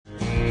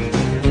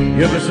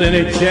Give us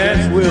any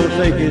chance, we'll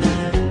take it.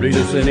 Read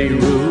us any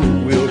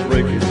rule, we'll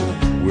break it.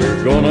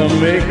 We're gonna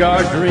make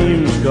our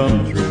dreams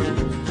come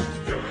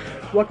true.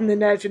 Welcome to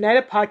Nerds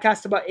United,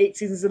 podcast about 8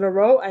 seasons in a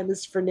row. I'm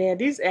Mr.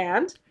 Fernandez,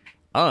 and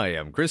I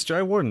am Chris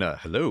Jaiwarna.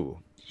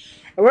 Hello.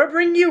 And we're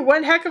bringing you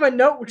one heck of a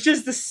note, which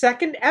is the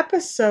second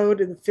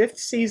episode in the 5th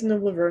season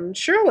of Laverne and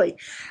Shirley.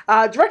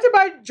 Directed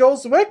by Joel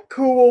Zwick,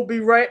 who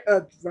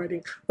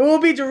will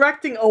be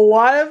directing a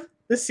lot of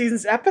this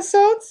season's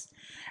episodes,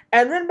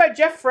 and written by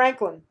Jeff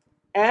Franklin.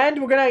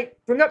 And we're going to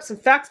bring up some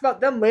facts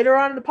about them later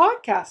on in the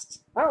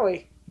podcast, aren't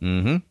we?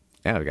 Mm-hmm.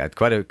 Yeah, we got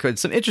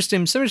some interesting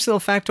little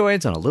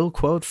factoids and a little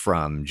quote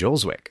from Joel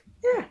Zwick.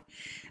 Yeah.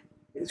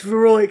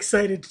 We're really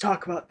excited to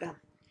talk about them.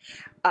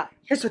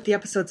 Here's what the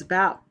episode's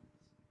about.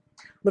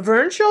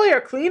 Laverne and Shirley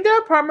are cleaning their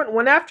apartment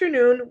one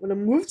afternoon when a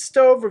moved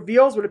stove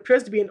reveals what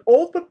appears to be an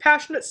old but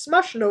passionate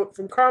smush note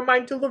from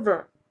Carmine to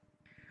Laverne.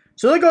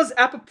 Shirley goes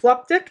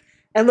apoplectic,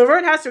 and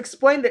Laverne has to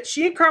explain that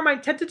she and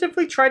Carmine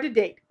tentatively tried to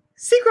date.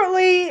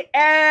 Secretly,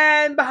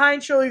 and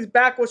behind Shirley's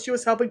back while she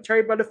was helping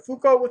Terry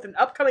Buttafuoco with an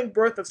upcoming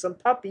birth of some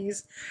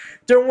puppies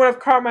during one of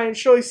Carmine and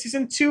Shirley's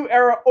Season 2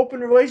 era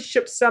open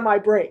relationship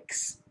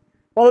semi-breaks.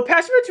 While the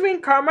passion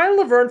between Carmine and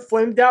Laverne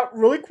flamed out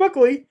really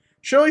quickly,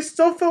 Shirley's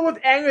still filled with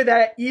anger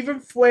that it even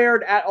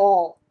flared at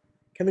all.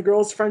 Can the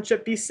girls'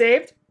 friendship be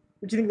saved?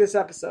 What do you think of this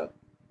episode?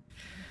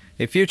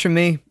 Hey, future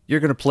me,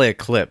 you're going to play a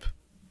clip.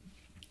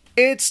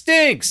 It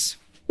stinks!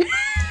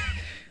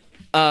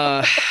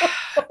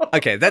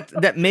 Okay,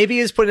 that maybe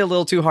is putting it a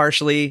little too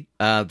harshly.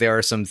 There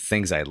are some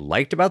things I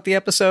liked about the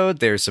episode.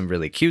 There's some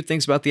really cute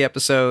things about the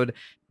episode.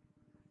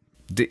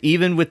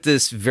 Even with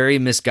this very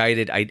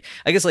misguided, I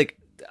guess, like,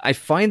 I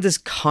find this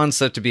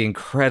concept to be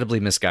incredibly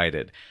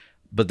misguided.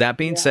 But that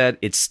being said,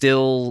 it's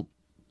still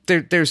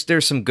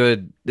there's some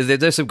good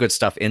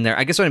stuff in there.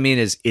 I guess what I mean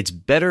is it's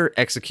better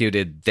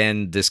executed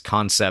than this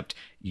concept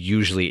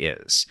usually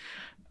is.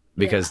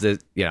 Because the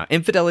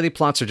infidelity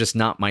plots are just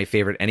not my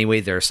favorite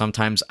anyway. There are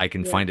sometimes I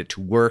can find it to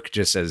work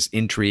just as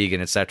intrigue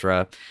and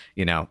etc.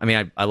 I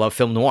mean, I love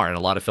film noir, and a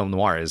lot of film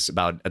noir is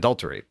about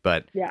adultery.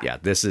 But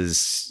this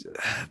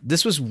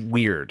was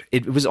weird.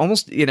 It was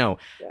almost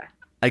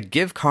I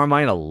give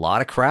Carmine a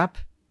lot of crap,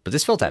 but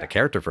this felt out of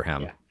character for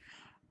him.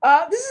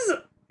 This is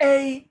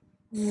a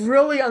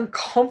really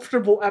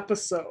uncomfortable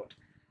episode.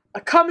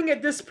 Coming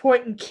at this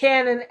point in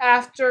canon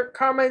after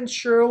Carmine and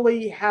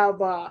Shirley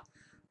have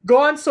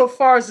gone so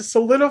far as to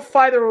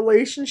solidify the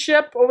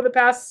relationship over the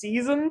past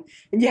season.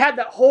 And you had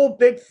that whole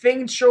big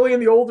thing, Shirley and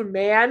the older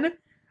man,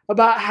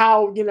 about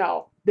how,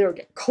 they would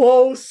get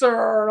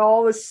closer and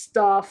all this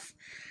stuff.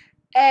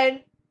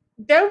 And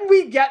then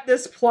we get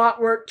this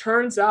plot where it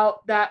turns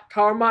out that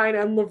Carmine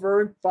and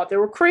Laverne thought they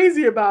were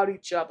crazy about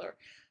each other.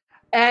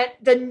 And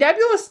the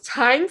nebulous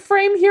time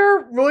frame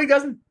here really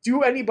doesn't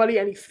do anybody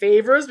any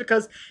favors,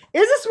 because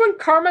is this when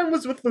Carmine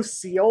was with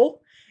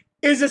Lucille?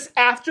 Is this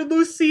after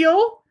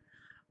Lucille?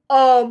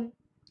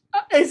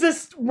 Is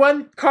this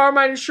when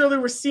Carmine and Shirley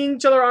were seeing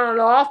each other on and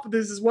off, but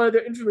this is one of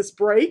their infamous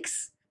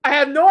breaks? I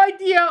have no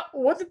idea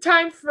what the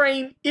time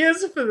frame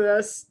is for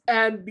this,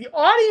 and the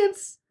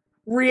audience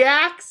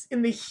reacts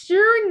in the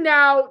here and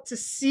now to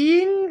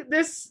seeing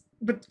this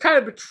kind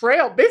of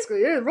betrayal.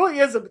 Basically, it really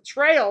is a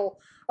betrayal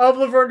of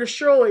Laverne to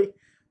Shirley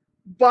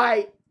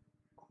by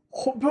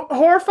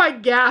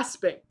horrified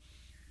gasping.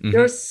 Mm-hmm.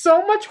 There's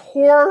so much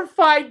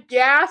horrified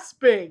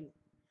gasping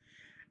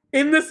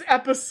in this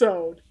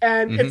episode,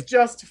 and it's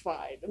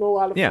justified in a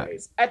lot of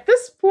ways. At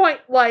this point,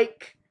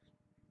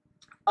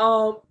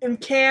 in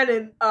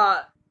canon,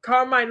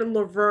 Carmine and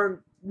Laverne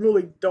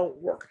really don't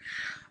work.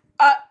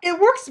 It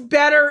works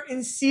better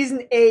in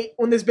season 8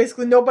 when there's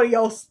basically nobody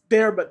else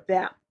there but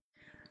them.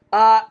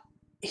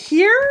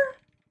 Here,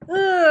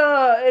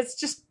 it's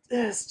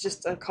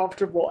just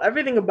uncomfortable.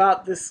 Everything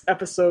about this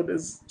episode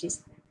is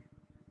just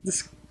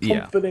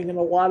discomforting in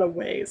a lot of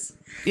ways.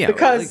 Yeah,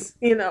 because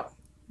go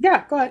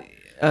ahead.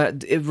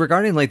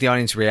 Regarding the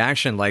audience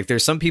reaction,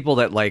 there's some people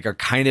that are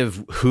kind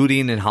of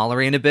hooting and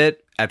hollering a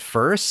bit at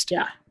first.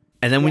 Yeah.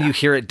 And then when you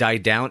hear it die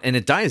down, and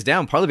it dies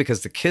down partly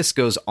because the kiss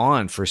goes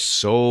on for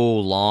so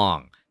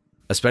long,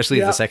 especially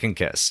the second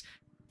kiss,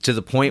 to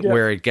the point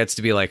where it gets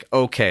to be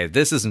okay,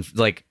 this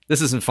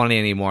isn't funny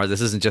anymore.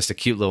 This isn't just a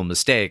cute little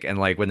mistake. And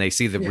when they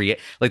see the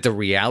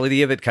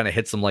reality of it kind of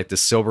hits them like the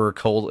sober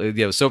cold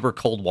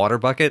water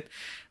bucket.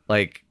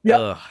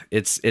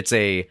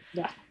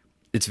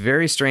 It's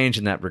very strange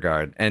in that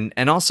regard.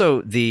 And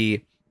also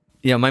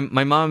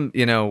my mom,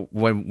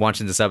 when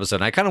watching this episode,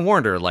 and I kind of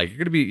warned her, you're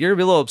gonna be a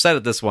little upset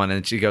at this one.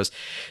 And she goes,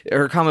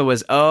 her comment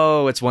was,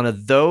 "Oh, it's one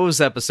of those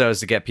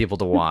episodes to get people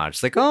to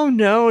watch." Oh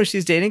no,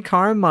 she's dating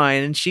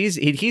Carmine and he's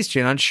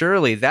cheating on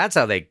Shirley. That's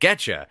how they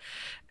get you.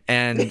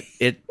 And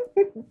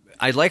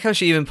I like how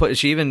she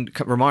even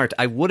remarked,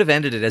 I would have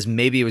ended it as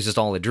maybe it was just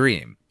all a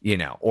dream,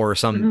 or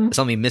something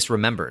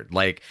misremembered,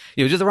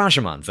 just the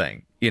Rashomon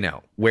thing,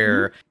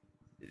 where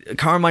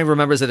Carmine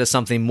remembers it as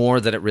something more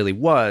than it really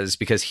was,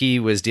 because he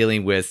was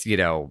dealing with,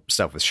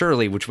 stuff with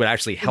Shirley, which would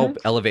actually help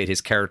elevate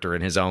his character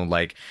and his own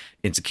like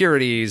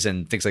insecurities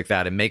and things like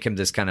that, and make him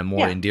this kind of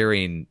more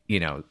endearing,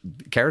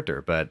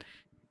 character. But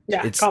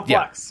it's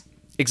complex. Yeah,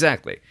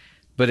 exactly.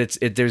 But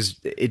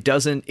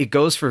it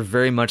goes for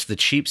very much the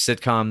cheap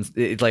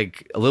sitcom,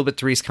 like a little bit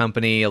Three's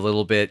Company, a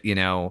little bit,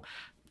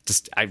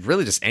 just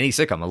any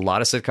sitcom. A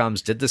lot of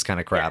sitcoms did this kind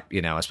of crap,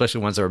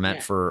 especially ones that were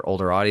meant for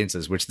older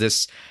audiences, which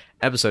this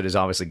episode is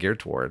obviously geared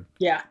toward.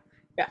 Yeah.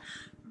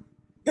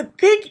 The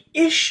big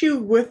issue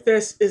with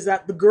this is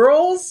that the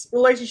girls'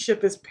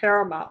 relationship is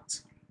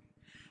paramount.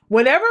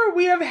 Whenever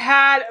we have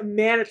had a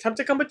man attempt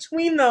to come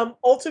between them,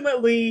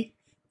 ultimately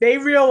they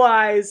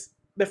realize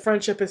the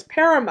friendship is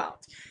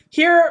paramount.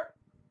 Here,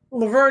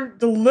 Laverne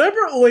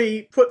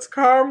deliberately puts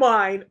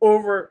Carmine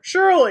over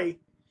Shirley,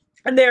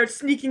 and they're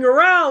sneaking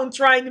around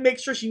trying to make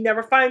sure she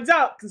never finds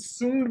out,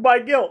 consumed by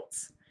guilt.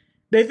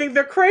 They think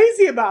they're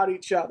crazy about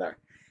each other.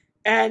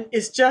 And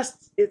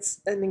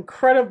it's an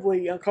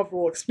incredibly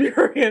uncomfortable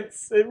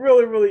experience. It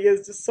really, really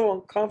is just so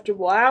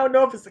uncomfortable. I don't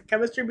know if it's the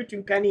chemistry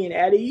between Penny and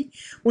Eddie,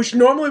 which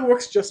normally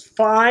works just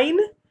fine.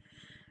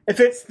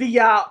 If it's the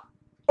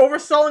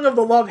overselling of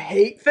the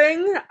love-hate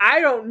thing,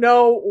 I don't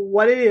know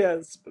what it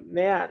is. But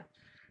man,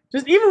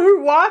 just even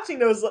rewatching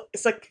those,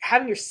 it's like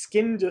having your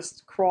skin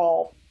just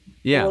crawl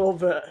a little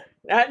bit.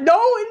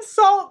 No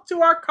insult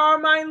to our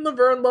Carmine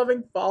Laverne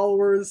loving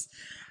followers.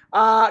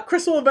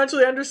 Chris will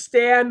eventually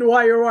understand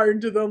why you're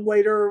into them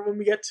later when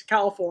we get to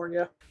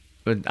California.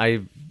 But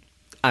I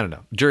don't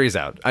know. Jury's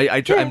out.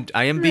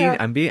 I'm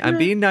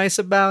being nice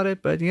about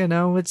it, but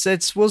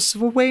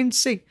we'll wait and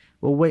see.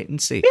 We'll wait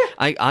and see.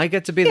 Yeah. I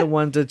get to be the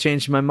one to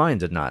change my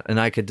mind or not, and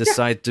I could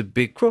decide to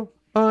be cruel.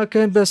 I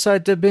can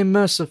decide to be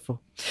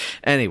merciful.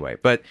 Anyway,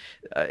 but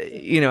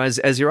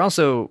as you're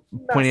also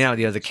pointing out,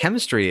 the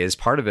chemistry is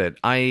part of it.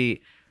 I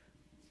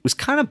was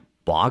kind of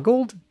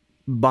boggled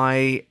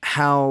by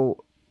how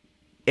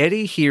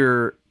Eddie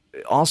here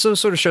also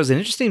sort of shows an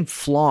interesting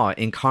flaw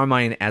in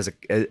Carmine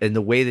in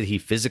the way that he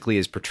physically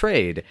is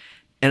portrayed,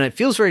 and it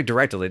feels very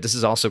direct. This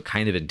is also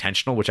kind of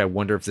intentional, which I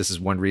wonder if this is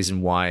one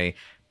reason why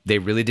they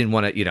really didn't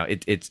want to.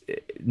 It's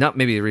not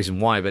maybe the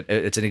reason why, but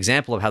it's an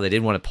example of how they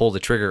didn't want to pull the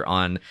trigger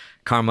on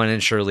Carmine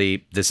and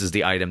Shirley. This is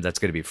the item that's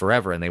going to be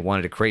forever, and they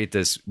wanted to create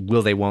this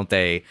will they, won't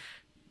they,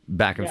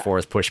 back and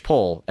forth, push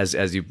pull,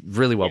 as you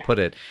really well put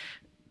it.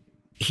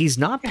 He's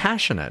not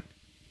passionate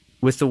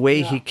with the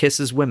way he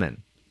kisses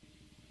women.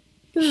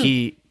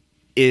 He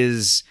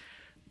is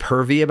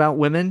pervy about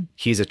women.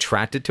 He's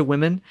attracted to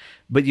women.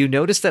 But you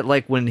notice that,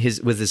 like, with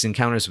his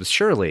encounters with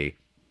Shirley,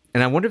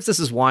 and I wonder if this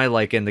is why,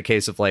 like, in the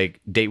case of, like,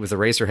 Date with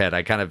Eraserhead,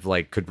 I kind of,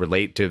 like, could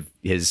relate to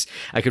his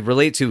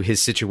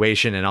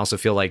situation, and also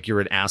feel like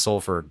you're an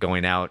asshole for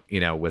going out,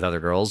 with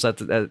other girls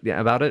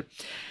about it,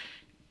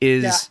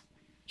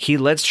 he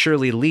lets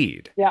Shirley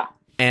lead. Yeah.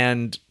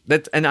 And I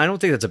don't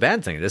think that's a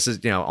bad thing. This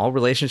is, all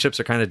relationships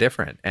are kind of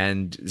different.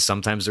 And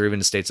sometimes they're even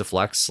in states of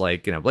flux,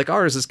 like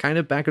ours is kind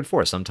of back and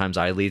forth. Sometimes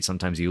I lead,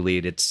 sometimes you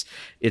lead. It's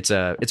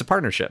a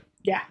partnership.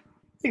 Yeah,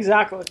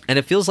 exactly. And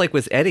it feels like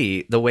with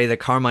Eddie, the way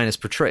that Carmine is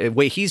portrayed, the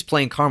way he's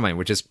playing Carmine,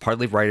 which is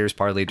partly writers,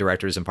 partly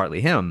directors, and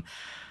partly him,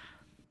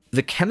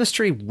 the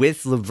chemistry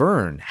with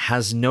Laverne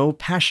has no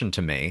passion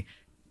to me.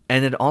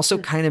 And it also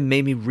kind of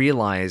made me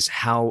realize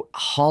how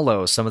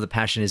hollow some of the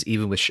passion is,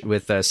 even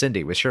with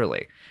Cindy, with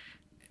Shirley.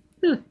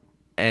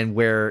 And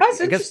where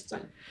that's interesting,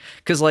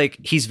 because like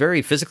he's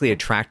very physically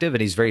attractive and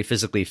he's very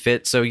physically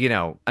fit, so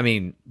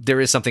there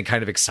is something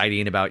kind of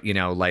exciting about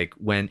like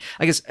when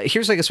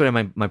here's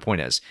what my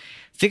point is.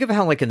 Think of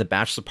how, like, in the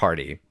bachelor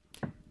party,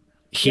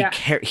 he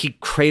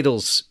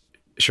cradles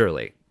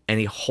Shirley and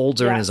he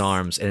holds her in his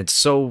arms, and it's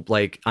so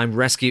like I'm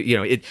rescued.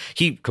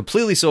 He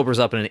completely sobers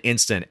up in an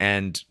instant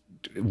and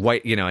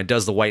and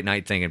does the white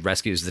knight thing and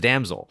rescues the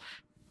damsel.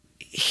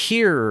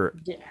 Here,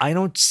 I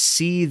don't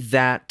see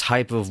that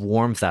type of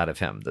warmth out of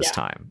him this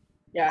time.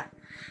 Yeah.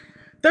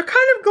 They're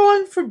kind of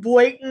going for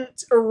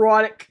blatant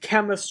erotic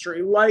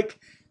chemistry. Like,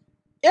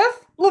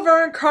 if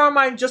Laverne and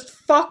Carmine just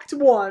fucked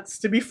once,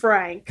 to be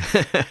frank,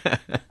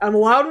 I'm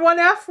allowed one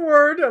F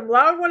word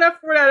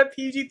out of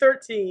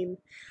PG-13.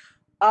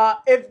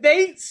 If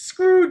they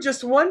screwed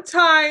just one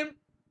time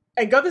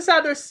and got this out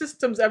of their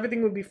systems,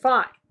 everything would be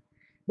fine.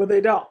 But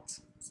they don't.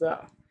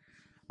 So,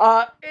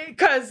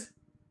 because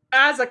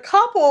as a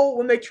couple,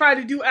 when they try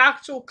to do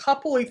actual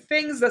coupley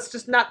things, that's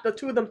just not the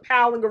two of them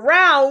palling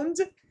around,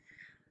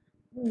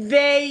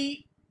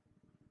 they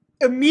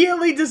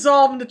immediately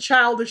dissolve into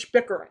childish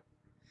bickering.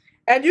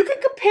 And you can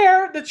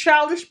compare the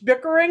childish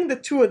bickering the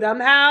two of them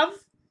have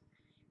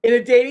in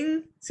a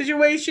dating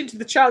situation to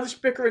the childish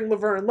bickering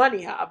Laverne and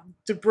Lenny have,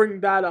 to bring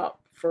that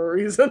up for a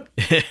reason.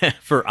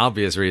 For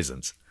obvious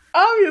reasons.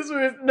 Obvious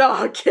reasons. No,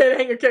 I'm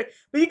kidding. Okay.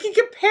 But you can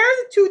compare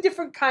the two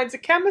different kinds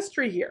of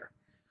chemistry here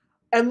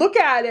and look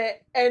at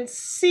it and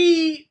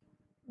see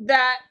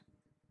that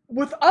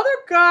with other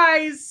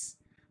guys,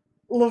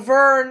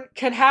 Laverne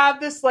can have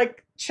this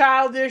like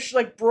childish,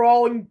 like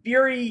brawling,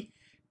 beery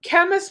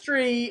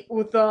chemistry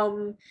with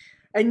them,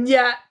 and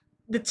yet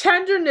the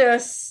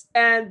tenderness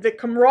and the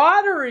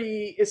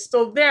camaraderie is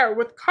still there.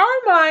 With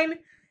Carmine,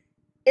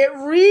 it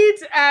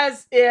reads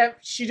as if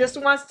she just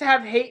wants to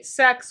have hate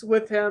sex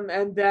with him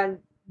and then,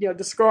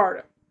 discard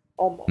him,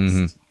 almost.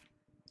 Mm-hmm.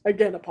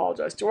 Again,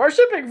 apologize to our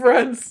shipping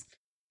friends.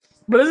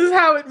 But this is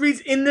how it reads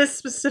in this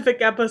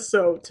specific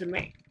episode to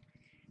me.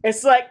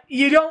 It's like,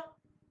 you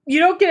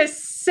don't get a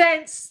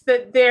sense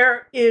that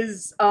there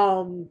is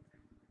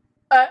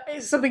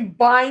something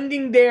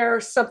binding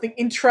there, something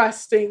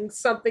interesting,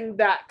 something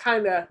that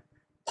kind of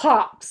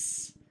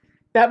pops,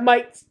 that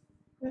might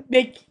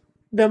make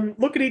them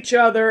look at each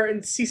other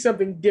and see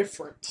something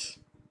different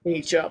in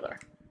each other.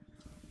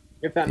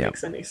 If that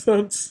makes any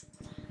sense.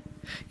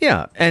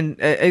 Yeah, and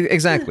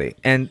exactly.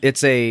 And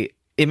it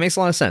makes a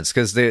lot of sense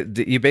because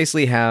you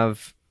basically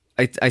have,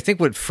 I think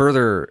what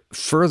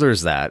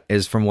furthers that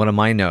is, from one of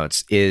my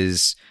notes,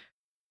 is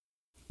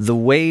the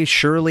way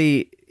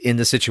Shirley in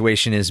the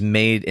situation is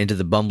made into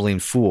the bumbling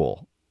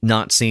fool,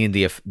 not seeing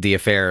the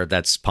affair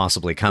that's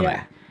possibly coming.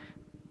 Yeah.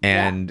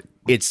 And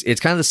it's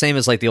kind of the same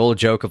as like the old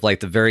joke of like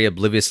the very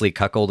obliviously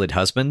cuckolded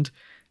husband.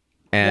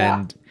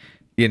 And,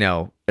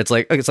 it's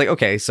like,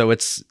 okay, so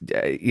it's,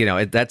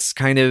 that's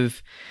kind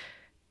of,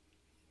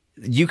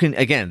 you can,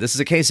 again, this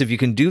is a case of you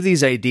can do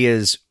these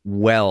ideas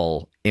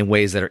well in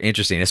ways that are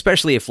interesting,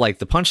 especially if like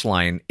the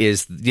punchline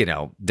is,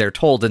 they're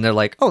told and they're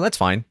like, oh, that's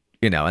fine.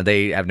 And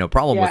they have no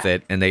problem with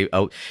it, and they,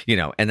 and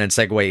then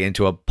segue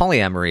into a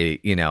polyamory,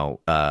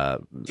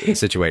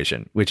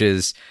 situation, which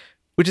is,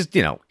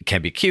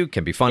 can be cute,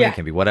 can be funny,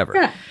 can be whatever.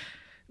 Yeah.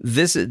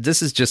 This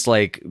is just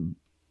like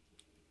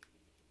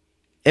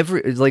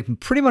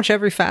pretty much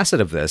every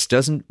facet of this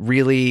doesn't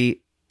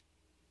completely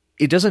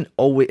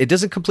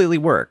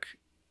work,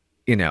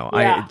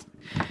 Yeah.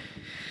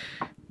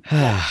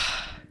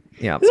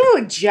 It doesn't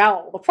really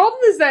gel. The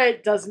problem is that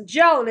it doesn't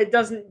gel, and it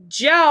doesn't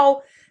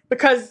gel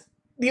because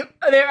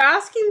they're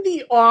asking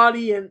the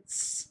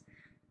audience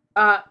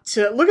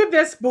to look at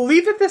this,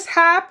 believe that this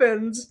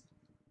happened,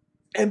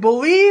 and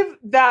believe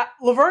that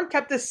Laverne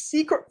kept this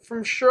secret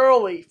from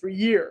Shirley for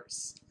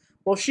years,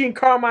 while she and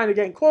Carmine are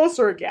getting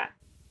closer again.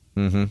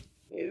 Mm-hmm.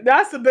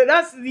 That's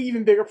the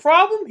even bigger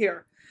problem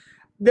here.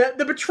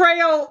 The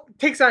betrayal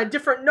takes on a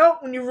different note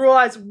when you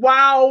realize,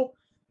 wow,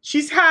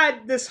 she's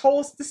had this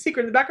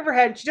secret in the back of her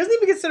head. She doesn't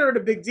even consider it a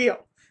big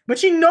deal, but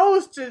she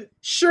knows to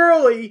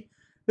Shirley,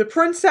 the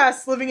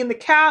princess living in the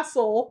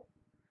castle,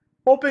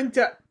 hoping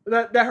that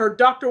her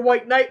Dr.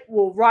 White Knight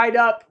will ride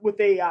up with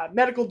a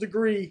medical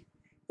degree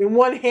in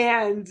one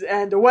hand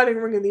and a wedding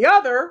ring in the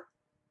other,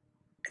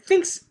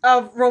 thinks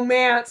of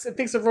romance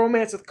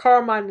with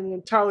Carmine in an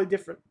entirely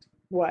different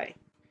way.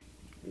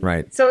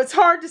 Right. So it's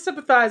hard to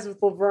sympathize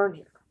with Laverne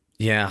here.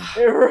 Yeah.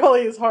 It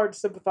really is hard to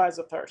sympathize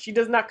with her. She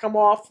does not come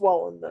off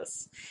well in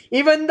this.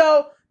 Even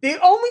though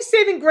the only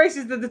saving grace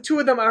is that the two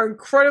of them are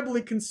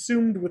incredibly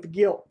consumed with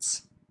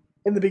guilt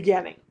in the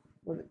beginning,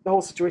 when the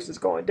whole situation is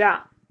going down.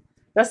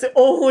 That's the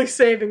only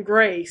saving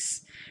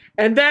grace.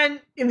 And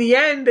then, in the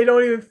end, they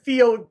don't even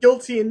feel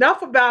guilty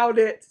enough about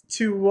it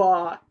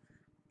to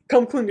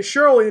come clean to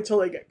Shirley until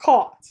they get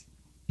caught.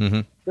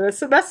 Mm-hmm.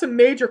 That's a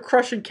major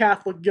crushing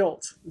Catholic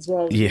guilt, as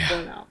well as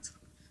point out.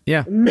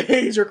 Yeah.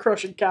 Major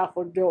crushing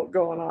Catholic guilt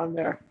going on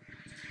there.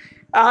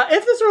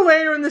 If this were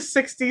later in the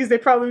 60s, they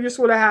probably just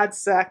would have had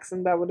sex,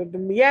 and that would have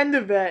been the end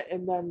of it,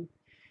 and then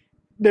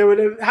they would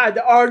have had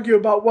to argue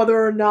about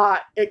whether or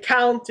not it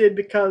counted,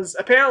 because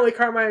apparently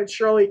Carmine and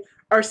Shirley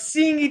are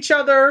seeing each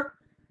other,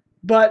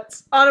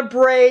 but on a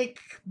break,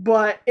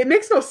 but it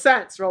makes no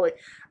sense, really.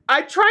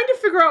 I'm trying to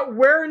figure out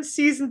where in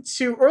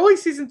early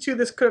season 2,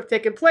 this could have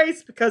taken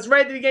place, because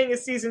right at the beginning of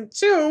season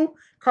 2,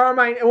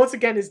 Carmine, once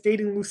again, is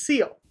dating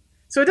Lucille.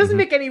 So it doesn't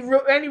make any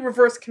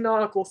reverse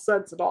canonical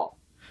sense at all.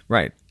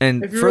 Right.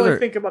 And if you really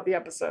think about the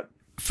episode.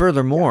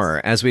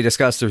 Furthermore, as we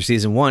discussed through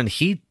season 1,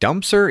 he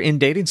dumps her in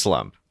dating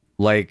slump.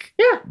 Like,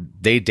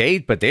 they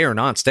date, but they are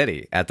not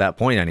steady at that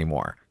point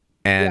anymore.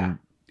 And,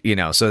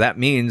 so that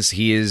means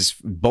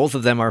both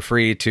of them are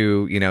free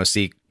to,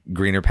 seek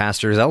greener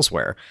pastures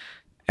elsewhere.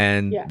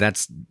 And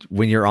that's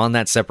when you're on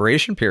that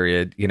separation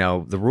period,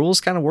 the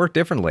rules kind of work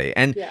differently.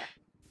 And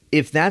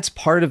if that's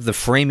part of the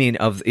framing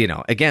of,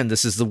 again,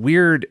 this is the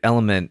weird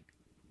element.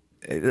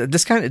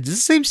 This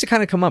seems to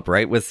kind of come up,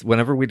 right? With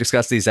whenever we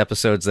discuss these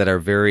episodes that are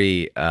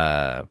very,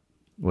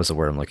 what's the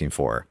word I'm looking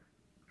for?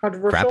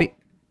 Controversial? Crappy.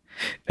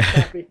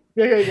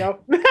 There you go.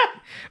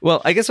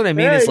 Well, I guess what I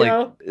mean is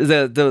like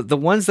the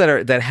ones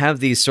that have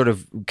these sort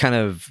of kind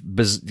of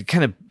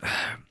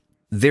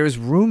there's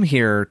room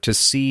here to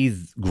see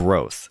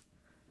growth.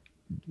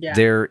 Yeah.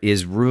 There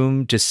is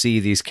room to see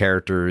these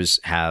characters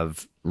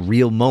have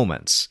real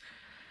moments.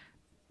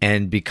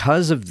 And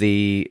because of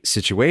the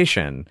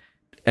situation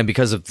and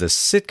because of the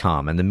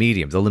sitcom and the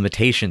medium, the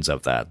limitations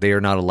of that, they are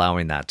not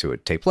allowing that to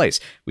take place.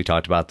 We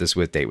talked about this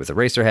with Date with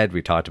Eraserhead.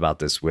 We talked about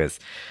this with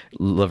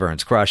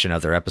Laverne's Crush and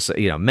other episodes,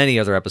 many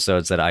other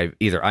episodes that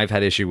I've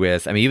had issue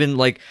with. I mean, even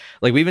like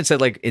we even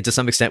said, like, to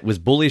some extent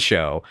with Bully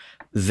Show,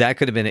 that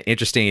could have been an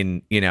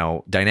interesting,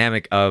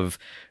 dynamic of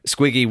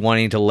Squiggy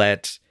wanting to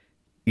let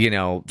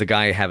the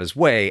guy have his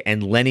way,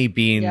 and Lenny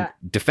being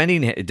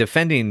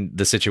defending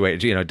the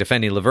situation,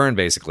 defending Laverne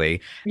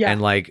basically,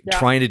 and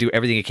trying to do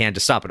everything he can to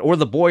stop it. Or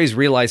the boys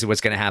realize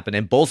what's going to happen,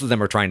 and both of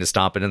them are trying to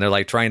stop it, and they're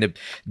like trying to,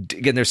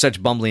 again, they're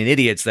such bumbling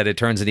idiots that it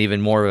turns into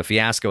even more of a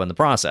fiasco in the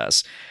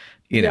process,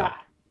 know.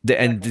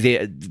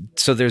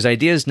 So there's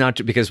ideas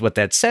because what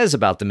that says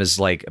about them is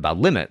like about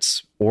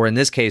limits, or in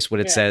this case, what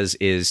it says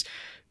is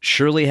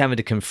Shirley having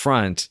to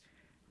confront,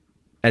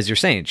 as you're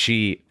saying,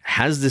 she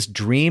has this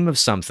dream of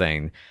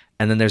something,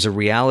 and then there's a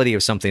reality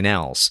of something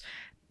else.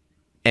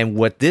 And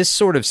what this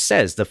sort of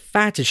says, the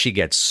fact that she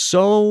gets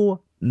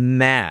so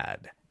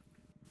mad,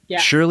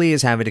 Shirley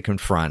is having to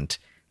confront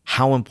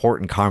how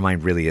important Carmine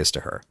really is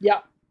to her.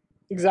 Yeah,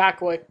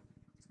 exactly.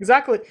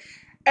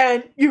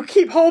 And you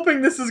keep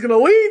hoping this is going to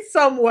lead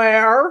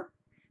somewhere,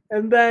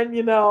 and then,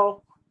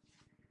 the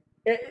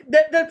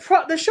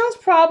show's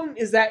problem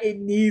is that it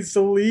needs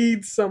to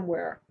lead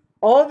somewhere.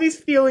 All of these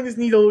feelings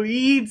need to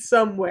lead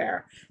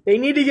somewhere. They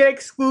need to get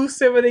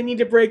exclusive, or they need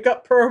to break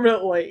up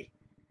permanently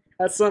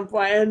at some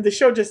point. And the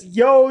show just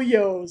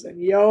yo-yos and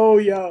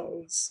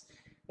yo-yos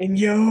and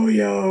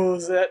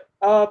yo-yos it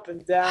up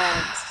and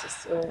down. It's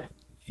just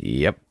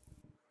Yep.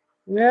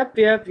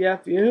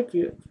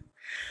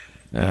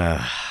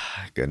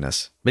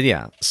 Goodness. But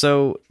yeah,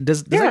 so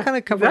does that kind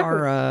of cover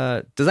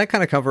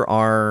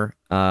our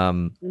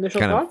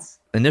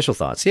initial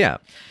thoughts? Yeah.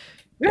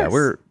 Yes. Yeah,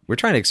 we're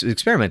trying to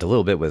experiment a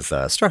little bit with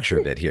structure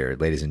a bit here,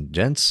 ladies and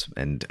gents,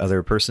 and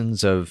other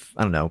persons of,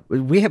 I don't know.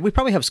 We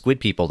probably have squid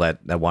people that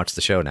watch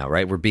the show now,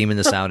 right? We're beaming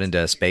this out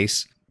into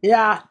space.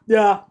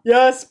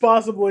 Yes,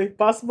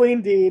 possibly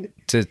indeed.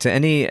 To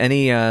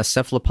any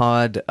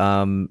cephalopod,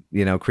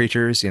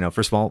 creatures,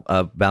 first of all,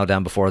 bow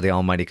down before the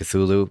almighty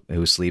Cthulhu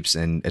who sleeps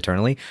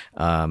eternally.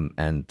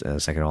 And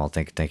second of all,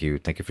 thank you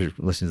for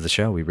listening to the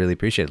show. We really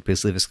appreciate it.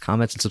 Please leave us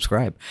comments and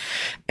subscribe.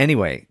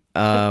 Anyway,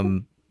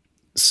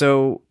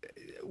 so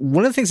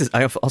one of the things that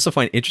I also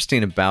find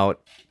interesting about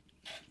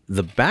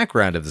the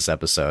background of this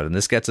episode, and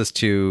this gets us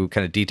to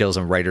kind of details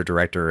on writer,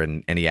 director,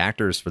 and any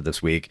actors for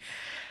this week.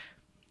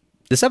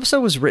 This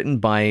episode was written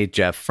by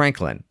Jeff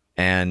Franklin,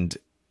 and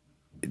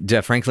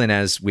Jeff Franklin,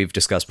 as we've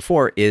discussed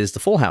before, is the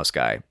Full House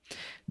guy.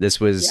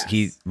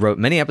 He wrote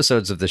many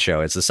episodes of the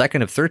show. It's the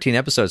second of 13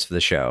 episodes for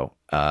the show,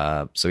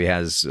 so he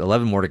has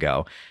 11 more to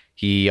go.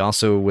 He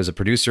also was a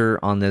producer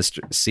on this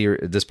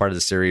part of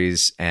the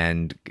series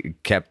and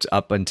kept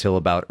up until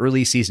about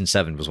early season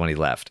 7 was when he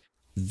left.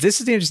 This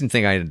is the interesting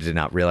thing I did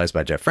not realize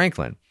about Jeff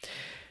Franklin.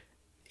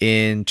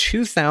 In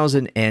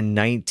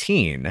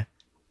 2019,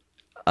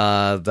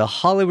 the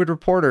Hollywood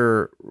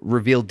Reporter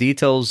revealed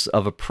details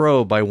of a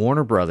probe by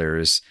Warner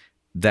Brothers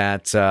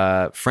that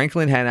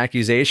Franklin had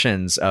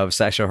accusations of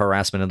sexual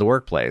harassment in the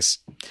workplace.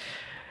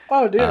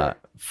 Oh, dear.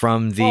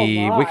 From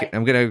the wiki,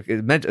 I'm going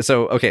to mention.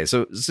 So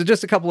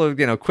just a couple of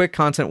quick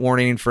content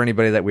warning for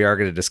anybody that we are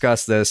going to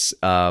discuss this,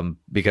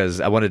 because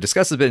I want to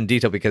discuss this a bit in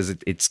detail because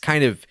it's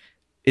kind of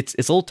it's a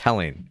little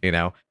telling.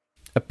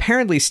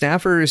 Apparently,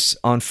 staffers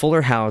on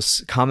Fuller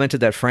House commented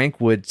that Frank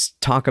would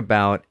talk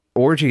about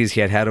orgies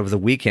he had over the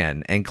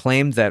weekend and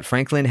claimed that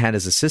Franklin had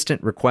his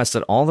assistant request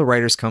that all the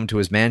writers come to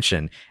his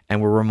mansion and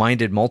were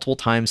reminded multiple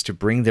times to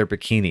bring their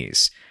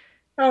bikinis.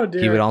 Oh,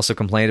 dear. He would also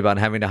complain about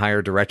having to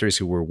hire directors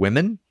who were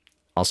women,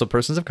 also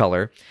persons of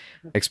color,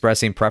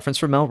 expressing preference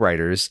for male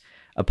writers,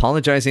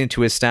 apologizing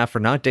to his staff for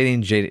not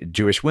dating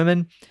Jewish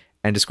women,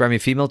 and describing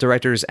female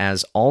directors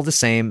as all the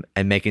same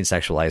and making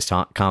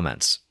sexualized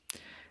comments.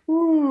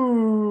 Ooh.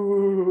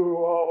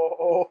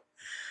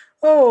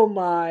 Oh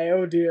my,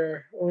 oh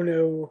dear, oh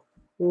no.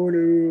 Oh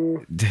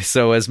no.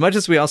 So as much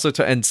as we also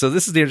and so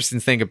this is the interesting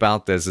thing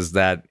about this is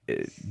that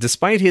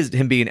despite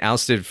him being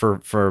ousted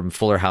from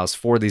Fuller House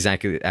for these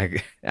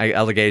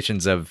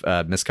allegations of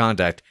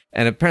misconduct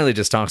and apparently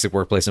just toxic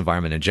workplace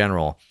environment in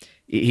general,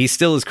 he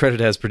still is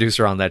credited as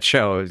producer on that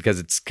show because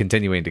it's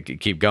continuing to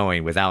keep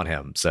going without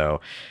him.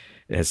 So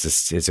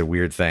it's a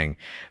weird thing.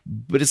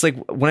 But it's like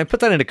when I put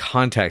that into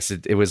context,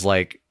 it was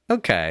like,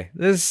 okay,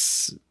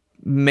 this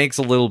makes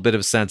a little bit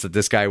of sense that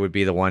this guy would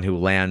be the one who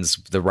lands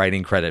the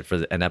writing credit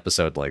for an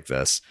episode like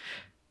this,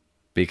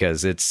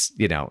 because it's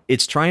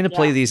trying to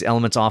play these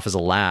elements off as a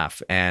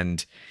laugh,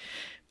 and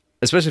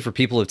especially for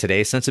people of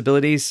today's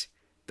sensibilities,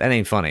 that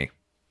ain't funny.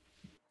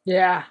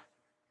 Yeah.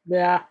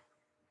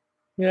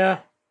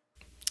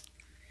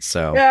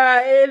 So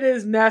it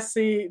is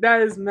messy.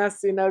 That is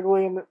messy and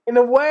ugly in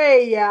a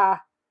way. Yeah,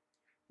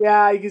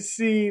 you can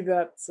see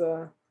that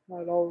it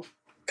all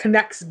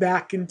connects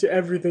back into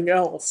everything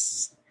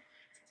else.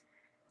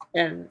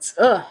 And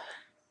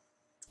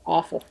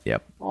awful.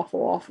 Yep.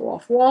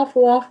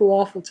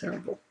 Awful,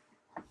 terrible.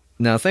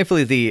 Now,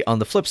 thankfully, on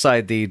the flip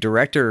side, the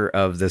director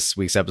of this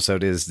week's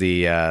episode is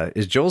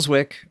Joel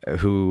Zwick,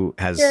 who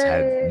has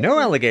had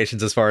no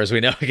allegations as far as we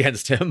know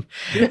against him,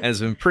 and has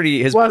been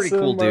pretty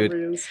cool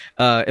dude.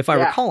 If I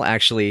recall,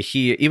 actually,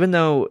 even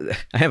though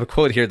I have a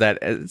quote here that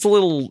it's a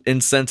little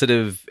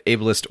insensitive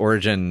ableist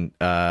origin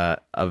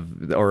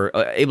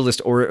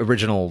ableist or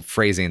original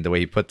phrasing the way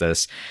he put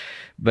this.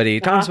 But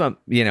he talks about,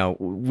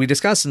 we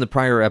discussed in the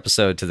prior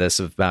episode to this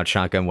about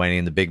Shotgun Wedding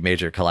and the big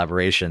major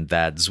collaboration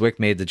that Zwick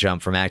made the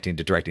jump from acting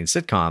to directing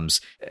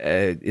sitcoms.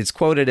 It's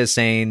quoted as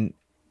saying,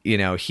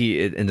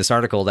 he, in this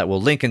article that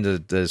we'll link in the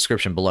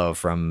description below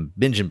from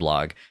Bingen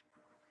Blog,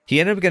 he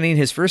ended up getting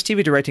his first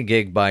TV directing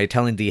gig by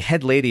telling the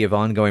head lady of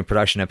ongoing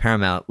production at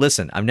Paramount,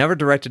 "Listen, I've never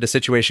directed a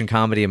situation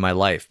comedy in my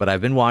life, but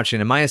I've been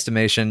watching, in my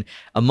estimation,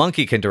 a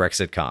monkey can direct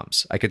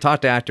sitcoms. I can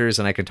talk to actors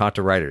and I can talk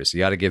to writers. You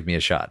got to give me a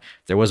shot."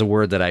 There was a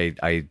word that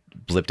I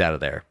blipped out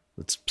of there.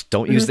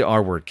 Don't use the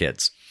R word,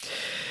 kids.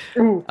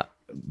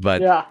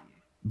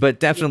 But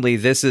definitely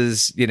this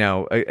is,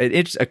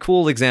 it's a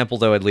cool example,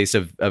 though, at least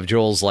of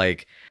Joel's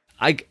like,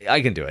 I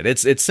can do it.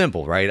 It's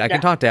simple, right? I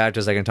can talk to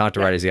actors. I can talk to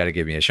writers. You got to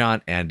give me a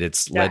shot. And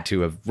it's led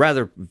to a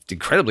rather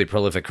incredibly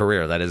prolific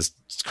career that is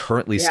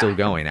currently still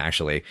going,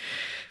 actually.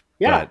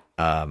 Yeah.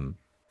 But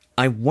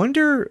I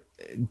wonder,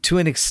 to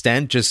an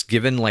extent, just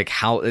given like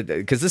how,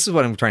 because this is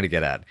what I'm trying to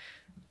get at.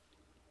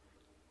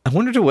 I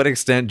wonder to what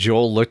extent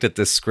Joel looked at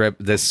this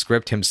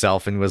script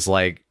himself and was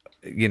like,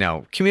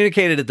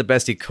 communicated it the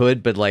best he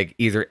could, but like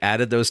either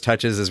added those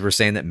touches, as we're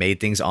saying, that made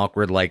things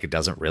awkward, like it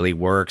doesn't really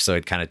work, so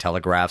it kind of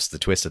telegraphs the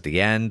twist at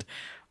the end,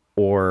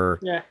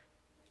 or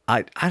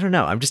I don't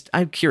know.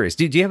 I'm curious.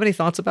 Do you have any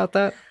thoughts about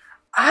that?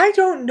 I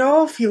don't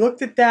know if he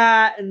looked at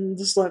that and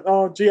just like,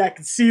 oh gee, I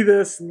can see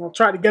this and I'll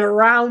try to get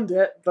around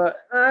it,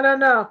 but I don't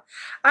know.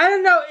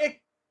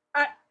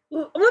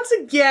 Once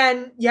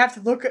again, you have to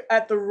look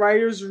at the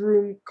writer's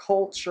room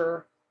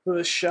culture for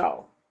the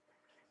show.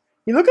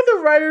 You look at the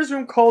writer's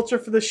room culture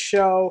for the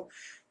show,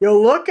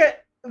 you'll look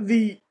at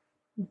the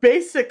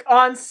basic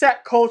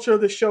on-set culture of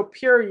the show,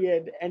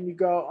 period, and you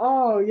go,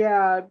 oh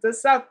yeah,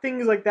 that's how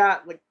things like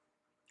that, like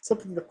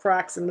something the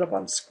cracks ended up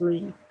on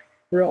screen,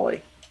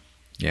 really.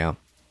 Yeah.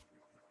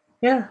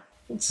 Yeah.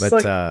 But,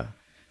 like, go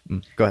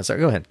ahead, sorry,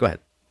 go ahead.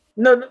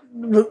 No,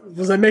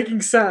 was I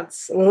making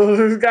sense? I was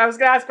going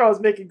to ask if I was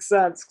making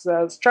sense, because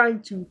I was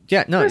trying to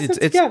it's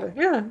together.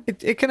 Yeah.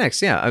 It connects,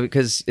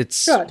 because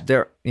it's good.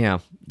 There,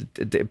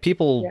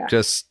 people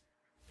just,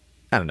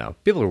 I don't know,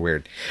 people are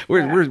weird.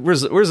 We're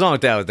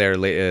zonked out there,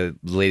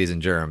 ladies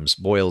and germs,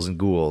 boils and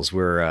ghouls.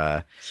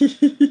 We're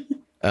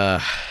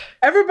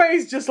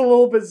everybody's just a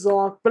little bit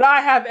zonked, but I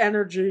have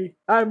energy.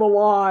 I'm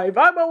alive,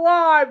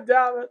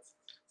 damn it.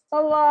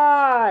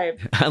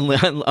 Alive.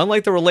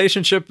 Unlike the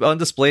relationship on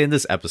display in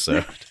this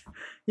episode.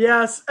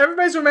 Yes,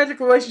 everybody's romantic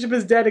relationship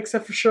is dead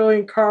except for Shirley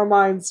and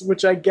Carmine's,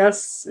 which I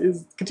guess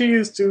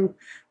continues to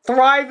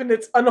thrive in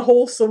its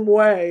unwholesome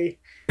way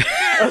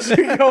as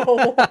we go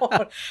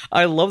along.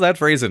 I love that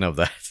phrasing of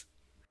that.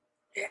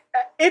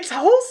 It's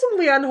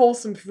wholesomely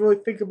unwholesome if you really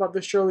think about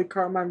the Shirley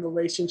Carmine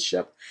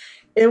relationship,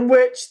 in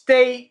which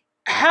they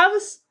have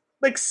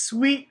like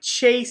sweet,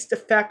 chaste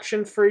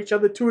affection for each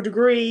other to a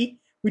degree.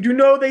 We do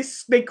know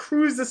they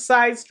cruise the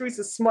side streets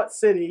of Smut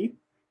City.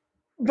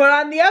 But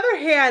on the other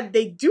hand,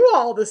 they do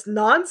all this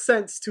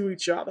nonsense to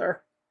each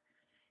other.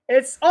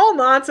 It's all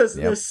nonsense.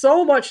 Yep. There's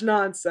so much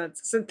nonsense.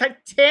 It's a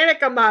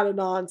titanic amount of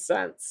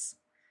nonsense.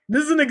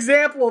 This is an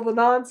example of the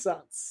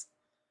nonsense.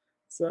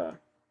 So,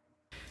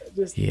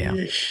 just...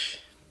 Yeesh.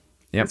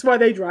 Yep. That's why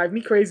they drive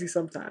me crazy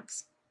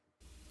sometimes.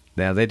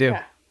 Yeah, they do.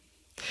 Yeah.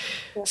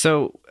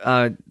 So,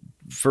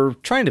 for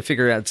trying to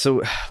figure out,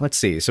 so let's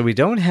see. So we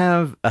don't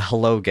have a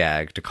hello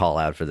gag to call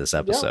out for this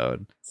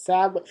episode. Yeah,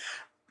 sadly.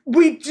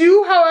 We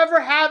do,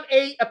 however, have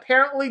a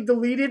apparently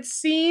deleted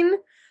scene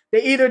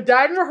that either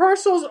died in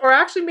rehearsals or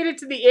actually made it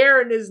to the air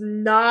and is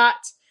not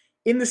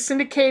in the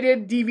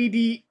syndicated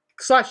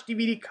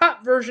DVD/DVD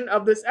cut version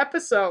of this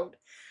episode.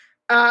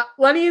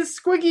 Lenny and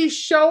Squiggy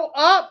show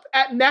up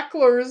at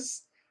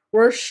Meckler's,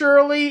 where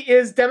Shirley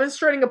is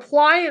demonstrating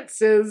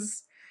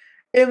appliances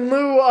in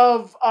lieu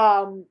of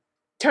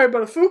Terry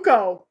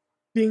Buttafuoco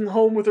being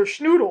home with her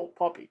schnoodle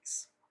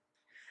puppies.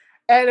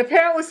 And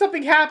apparently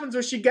something happens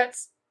where she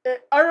gets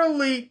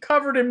utterly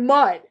covered in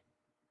mud,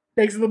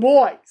 thanks to the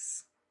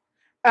boys.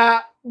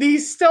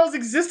 These stills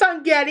exist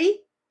on Getty.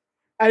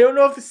 I don't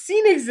know if the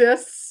scene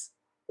exists,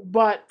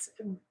 but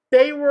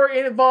they were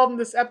involved in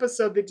this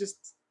episode. They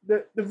just,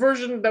 the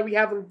version that we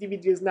have on the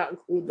DVD does not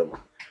include them.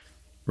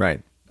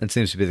 Right. That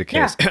seems to be the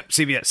case. Yeah.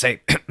 CBS,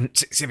 say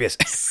CBS.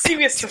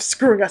 CBS is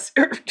screwing us.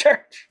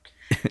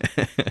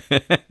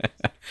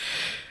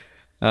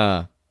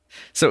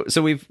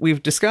 So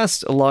we've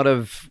discussed a lot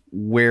of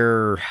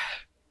where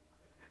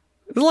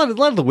a lot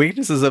of the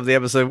weaknesses of the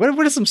episode.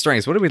 What are some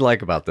strengths? What do we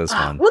like about this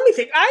one? Let me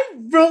think. I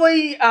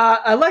really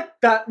I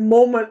like that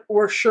moment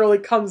where Shirley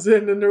comes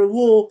in and her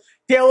little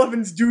Dale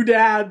Evans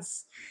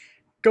doodads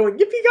going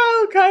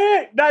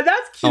yippee-ki-yo-ki-yay.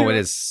 That's cute. Oh, it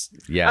is.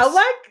 Yes. I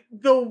like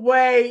the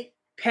way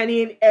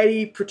Penny and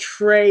Eddie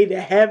portray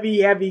the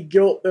heavy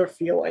guilt they're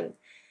feeling.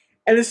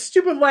 And the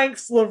stupid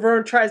lengths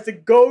Laverne tries to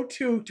go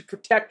to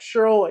protect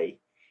Shirley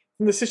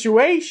from the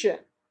situation.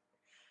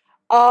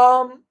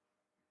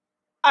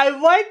 I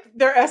like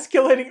their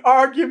escalating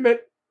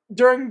argument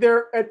during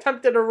their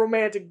attempt at a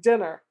romantic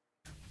dinner.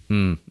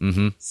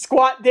 Mm-hmm.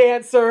 Squat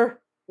dancer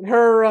and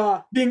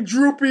her being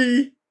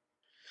droopy.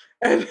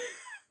 And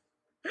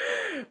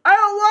I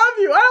don't love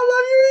you. I don't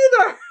love you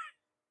either.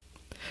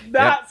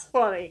 That's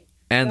funny.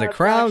 And That's the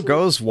crowd actually-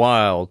 goes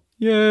wild.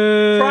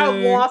 Yay! Crowd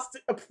lost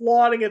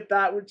applauding at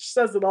that, which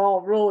says it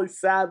all, really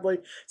sadly.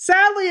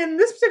 Sadly, in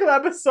this particular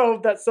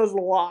episode, that says a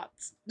lot.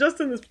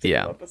 Just in this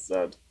particular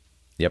episode.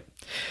 Yep.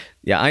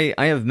 Yeah,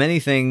 I have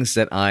many things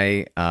that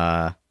I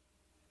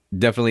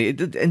definitely,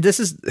 and this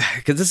is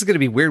because this is going to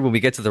be weird when we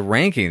get to the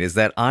ranking, is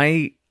that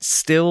I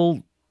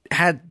still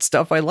had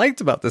stuff I liked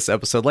about this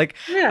episode. Like,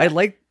 I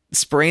liked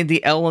spraying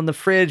the L on the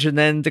fridge and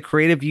then the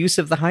creative use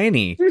of the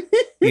hiney,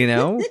 you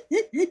know?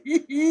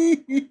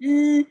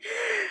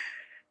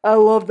 I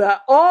love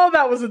that. Oh,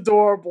 that was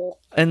adorable.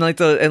 And like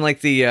the She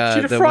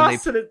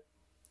defrosted it.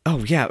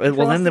 Oh yeah,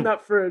 well then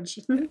that fridge.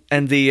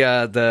 And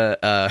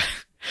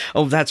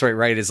oh, that's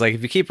right. It's like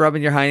if you keep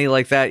rubbing your hiney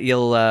like that,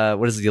 you'll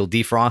you'll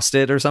defrost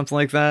it or something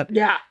like that.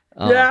 Yeah.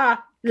 Oh, yeah.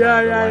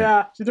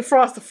 She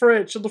defrost the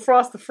fridge. She'll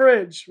defrost the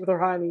fridge with her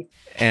hiney.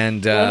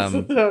 And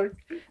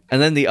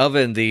and then the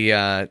oven,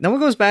 no one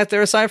goes back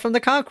there aside from the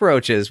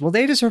cockroaches. Well,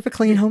 they deserve a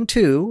clean home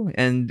too,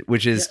 and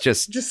which is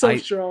just so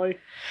Shirley.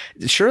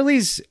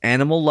 Shirley's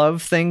animal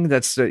love thing.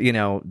 That's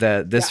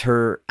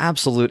her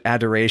absolute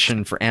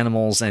adoration for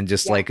animals, and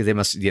just like they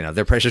must,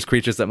 they're precious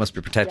creatures that must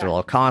be protected at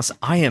all costs.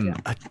 I am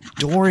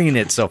adoring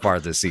it so far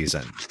this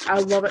season. I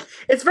love it.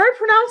 It's very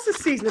pronounced this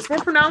season. It's more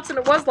pronounced than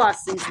it was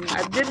last season.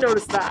 I did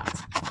notice that.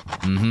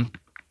 Mm-hmm. At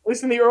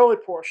least in the early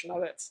portion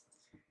of it.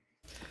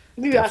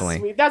 That's Definitely.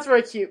 sweet. That's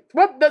very cute.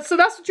 So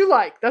that's what you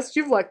like. That's what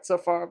you've liked so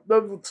far.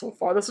 That's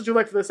what you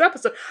like for this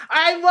episode.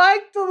 I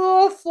like the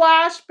little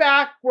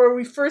flashback where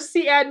we first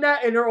see Edna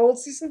in her old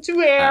season 2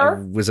 hair.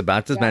 I was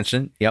about to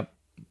mention. Yep.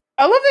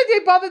 I love that they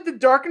bothered to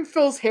darken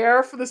Phil's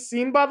hair for the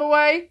scene, by the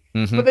way.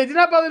 Mm-hmm. But they did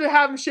not bother to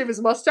have him shave his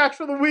mustache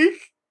for the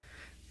week.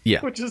 Yeah.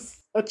 Which is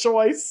a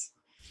choice.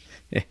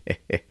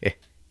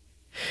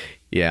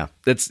 Yeah,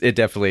 it's a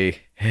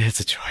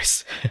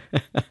choice.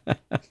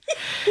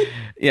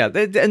 Yeah,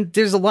 and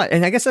there's a lot,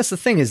 and I guess that's the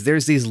thing, is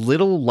there's these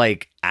little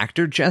like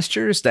actor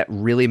gestures that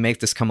really make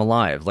this come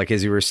alive. Like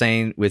as you were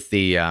saying with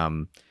the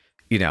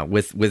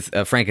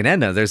with Frank and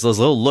Edna, there's those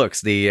little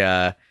looks.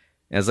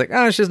 It's like,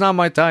 oh, she's not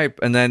my type,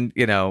 and then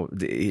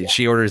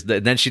she orders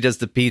then she does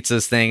the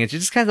pizzas thing, and she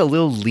just kind of a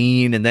little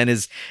lean, and then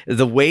is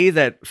the way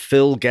that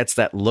Phil gets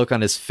that look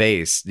on his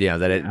face,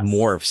 that it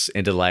morphs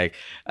into like,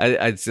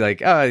 it's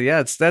like, oh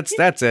yeah, that's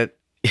it.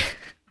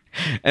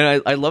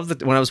 And I love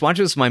that when I was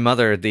watching this with my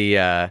mother,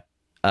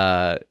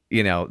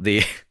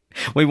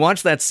 we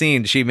watched that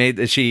scene, she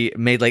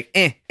made like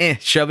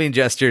shoving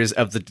gestures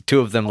of the two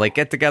of them, like,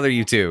 get together,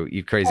 you two,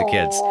 you crazy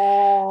kids.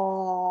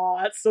 Oh,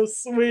 that's so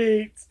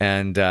sweet.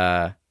 And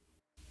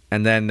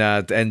then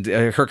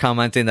her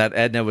commenting that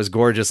Edna was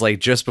gorgeous, like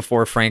just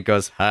before Frank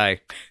goes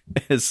hi,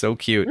 is so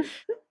cute.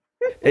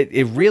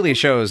 It really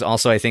shows.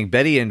 Also, I think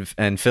Betty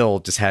and Phil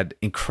just had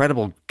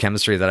incredible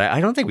chemistry that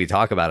I don't think we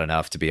talk about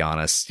enough, to be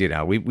honest.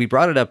 We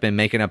brought it up in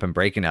Making Up and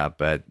Breaking Up,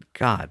 but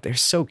God, they're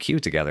so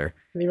cute together.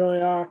 They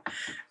really are.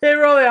 They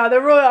really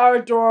are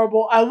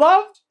adorable. I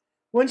loved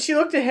when she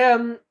looked at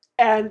him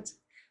and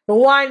the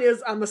line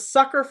is, "I'm a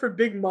sucker for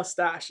big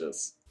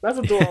mustaches." That's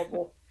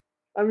adorable.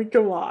 I mean,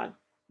 come on.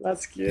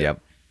 That's cute.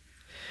 Yep.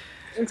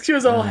 It's cute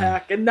as all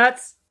heck. And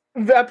that's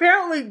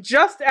apparently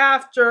just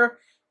after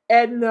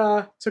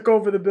Edna took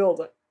over the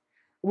building,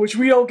 which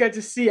we don't get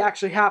to see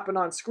actually happen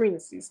on screen in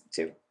season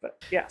 2.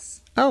 But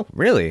yes. Oh,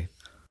 really?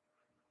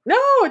 No,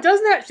 it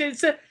doesn't actually.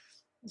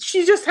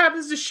 She just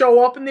happens to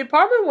show up in the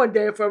apartment one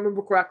day, if I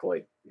remember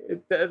correctly.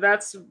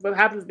 That's what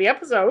happens in the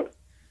episode.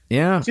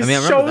 Yeah. She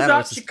shows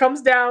up, she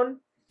comes down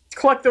to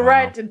collect the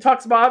rent and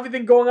talks about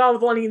everything going on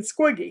with Lenny and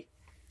Squiggy.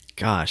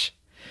 Gosh.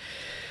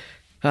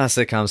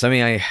 Sitcoms. I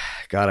mean,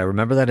 I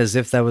remember that as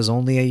if that was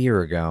only a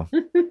year ago.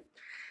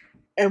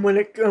 And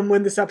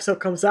when this episode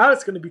comes out,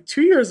 it's going to be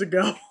 2 years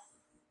ago.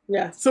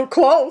 Yeah, so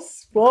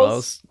close.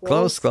 We're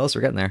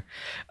getting there.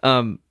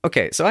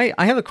 Okay, so I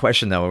have a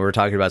question, though, when we're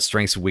talking about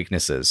strengths and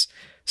weaknesses.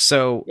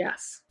 So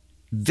yes,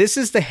 this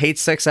is the hate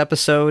sex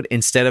episode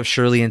instead of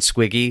Shirley and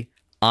Squiggy.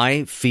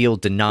 I feel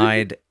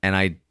denied, and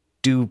I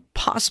do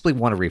possibly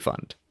want a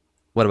refund.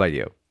 What about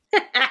you?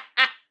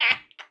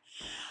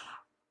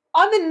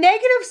 On the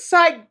negative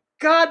side,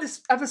 God,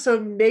 this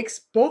episode makes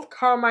both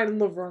Carmine and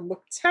Laverne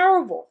look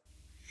terrible.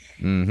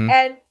 Mm-hmm.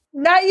 And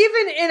not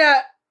even in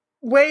a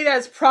way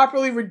that's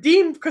properly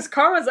redeemed, because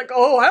Carmine's like,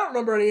 oh, I don't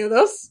remember any of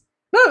this.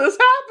 None of this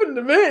happened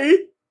to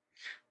me.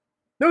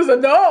 There was a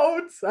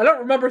note. I don't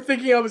remember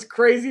thinking I was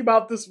crazy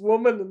about this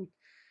woman and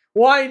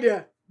wanting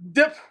to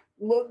dip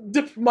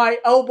my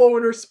elbow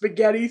in her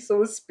spaghetti,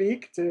 so to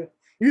speak, to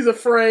use a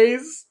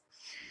phrase.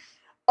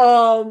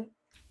 I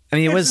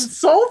mean, it's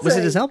insulting. Was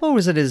it his elbow, or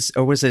was it his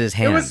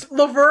hand? It was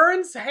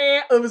Laverne's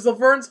hand. It was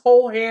Laverne's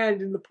whole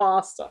hand in the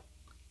pasta.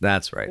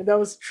 That's right. And that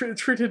was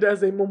treated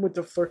as a moment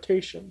of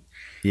flirtation.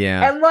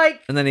 Yeah.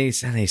 And then he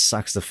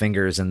sucks the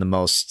fingers in the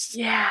most.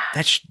 Yeah.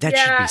 That should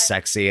be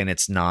sexy, and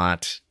it's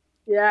not.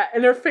 Yeah,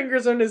 and her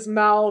fingers are in his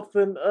mouth,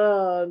 and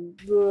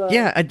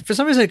yeah. For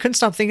some reason, I couldn't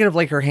stop thinking of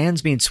like her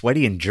hands being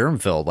sweaty and germ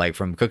filled, like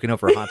from cooking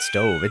over a hot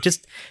stove.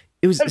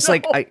 It's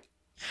like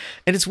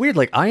And it's weird.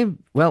 Like you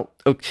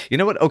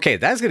know what? Okay,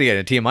 that's gonna get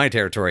into TMI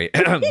territory.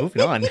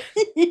 Moving on.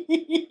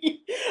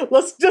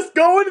 Let's just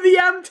go into the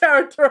M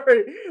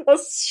territory.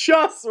 Let's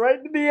shuss right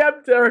into the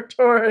M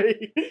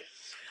territory.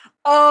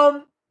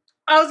 I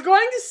was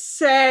going to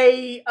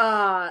say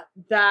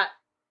that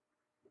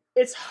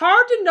it's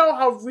hard to know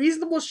how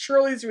reasonable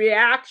Shirley's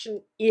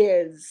reaction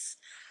is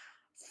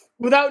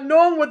without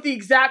knowing what the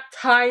exact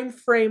time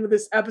frame of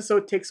this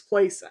episode takes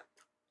place in.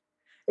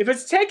 If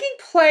it's taking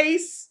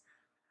place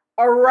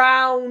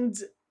around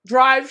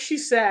Drive, She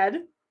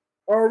Said,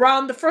 or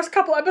around the first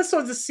couple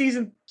episodes of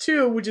season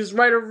 2, which is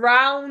right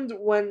around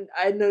when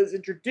Edna is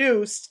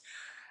introduced,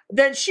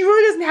 then she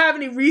really doesn't have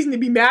any reason to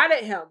be mad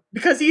at him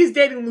because he's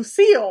dating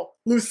Lucille.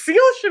 Lucille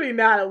should be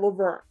mad at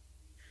Laverne.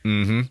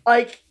 Mm-hmm.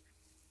 Like,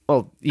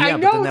 well, yeah, I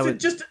know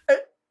it's just a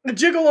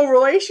gigolo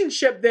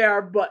relationship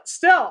there, but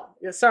still.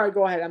 Yeah, sorry,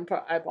 go ahead.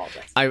 I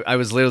apologize. I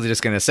was literally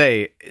just going to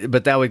say,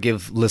 but that would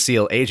give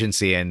Lucille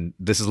agency, and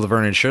this is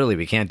Laverne and Shirley.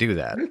 We can't do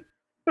that.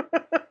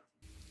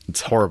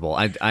 It's horrible.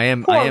 I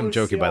am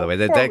joking, by the way.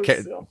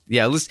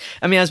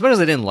 I mean, as much as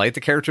I didn't like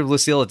the character of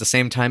Lucille, at the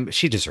same time,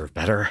 she deserved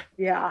better.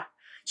 Yeah,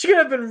 she could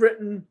have been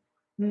written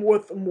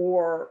with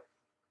more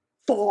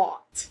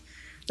thought.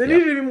 There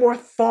needed to be more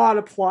thought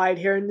applied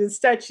here, and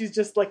instead, she's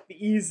just like the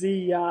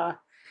easy,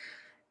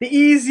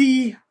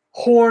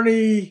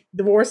 horny,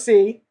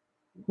 divorcee,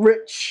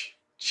 rich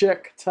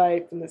chick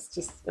type, and it's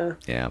just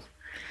yeah.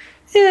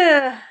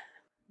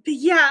 But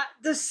yeah,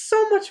 there's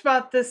so much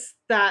about this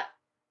that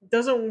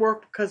doesn't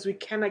work because we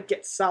cannot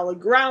get solid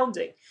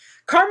grounding.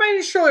 Carmine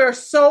and Shirley are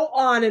so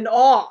on and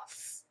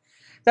off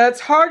that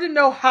it's hard to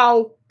know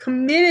how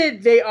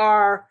committed they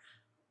are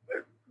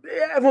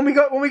when we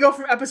go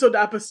from episode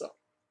to episode.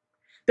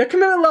 Their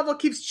commitment level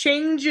keeps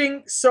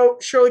changing so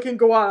Shirley can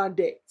go out on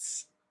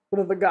dates with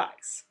other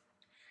guys.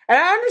 And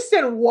I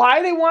understand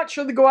why they want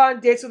Shirley to go out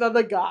on dates with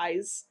other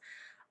guys.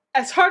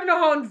 It's hard to know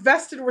how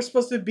invested we're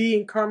supposed to be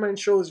in Carmine and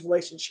Shirley's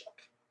relationship.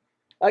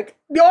 Like,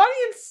 the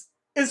audience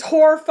is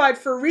horrified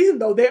for a reason,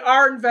 though. They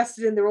are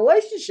invested in the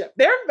relationship.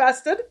 They're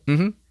invested.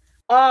 Mm-hmm.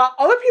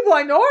 Other people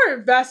I know are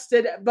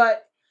invested,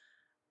 but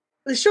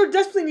the show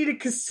desperately needed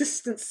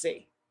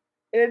consistency.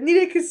 It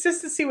needed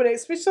consistency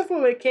especially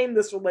when it came to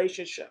this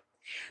relationship.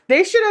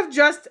 They should have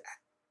just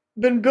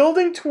been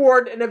building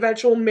toward an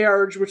eventual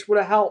marriage, which would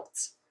have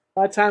helped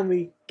by the time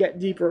we get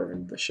deeper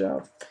into the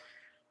show.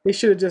 They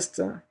should have just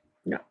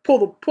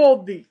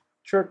pulled the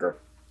trigger.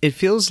 It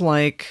feels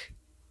like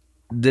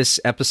this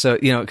episode,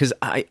 because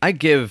I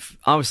give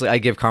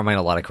Carmine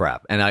a lot of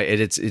crap, and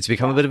it's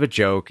become a bit of a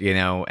joke,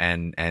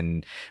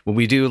 and when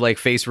we do like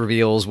face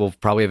reveals, we'll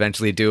probably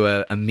eventually do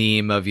a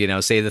meme of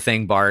say the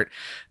thing, Bart,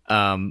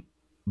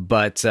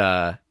 but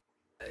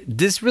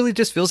this really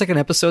just feels like an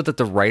episode that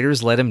the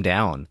writers let him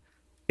down.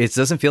 It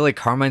doesn't feel like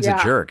Carmine's a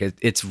jerk.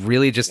 It's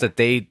really just that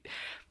they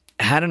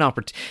had an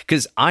opportunity,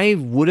 because I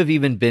would have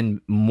even been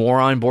more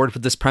on board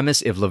with this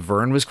premise if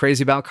Laverne was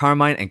crazy about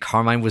Carmine and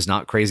Carmine was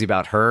not crazy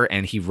about her,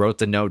 and he wrote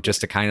the note just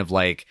to kind of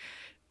like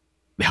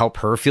help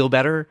her feel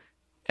better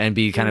and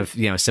be kind of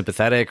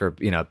sympathetic or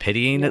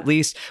pitying at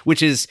least,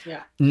 which is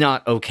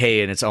not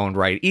okay in its own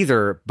right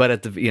either, but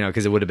at the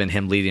because it would have been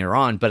him leading her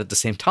on, but at the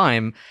same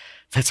time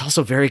that's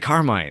also very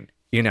Carmine.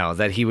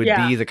 That he would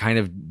be the kind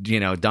of,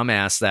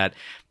 dumbass that,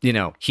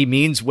 he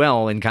means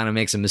well and kind of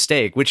makes a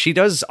mistake, which he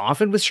does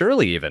often with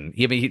Shirley even.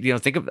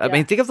 Think of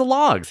the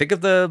log, think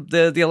of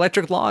the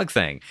electric log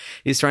thing.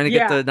 He's trying to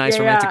get the nice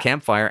romantic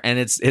campfire, and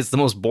it's the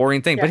most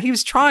boring thing, but he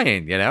was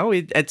trying,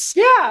 it's.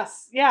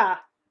 Yes. Yeah.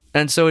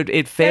 And so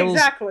it fails.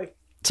 Exactly.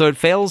 So it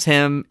fails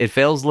him. It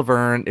fails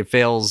Laverne. It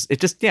fails.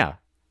 It just,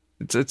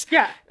 it's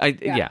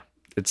Yeah,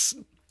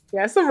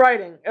 it's the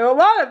writing.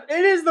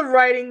 It is the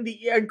writing,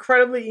 the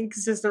incredibly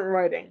inconsistent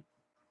writing.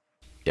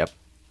 Yep.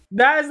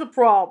 That is the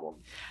problem.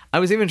 I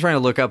was even trying to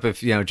look up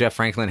if, Jeff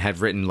Franklin had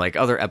written like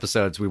other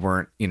episodes we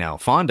weren't,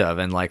 fond of.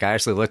 And like, I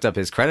actually looked up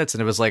his credits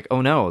and it was like, oh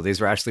no, these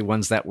were actually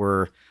ones that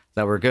were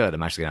good.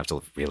 I'm actually gonna have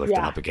to re-look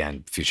them up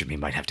again. Future me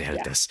might have to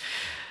edit this.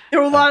 There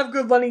were a lot of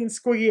good Lenny and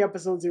Squiggy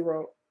episodes he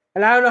wrote.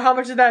 And I don't know how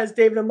much of that is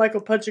David and Michael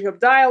punching up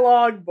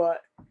dialogue,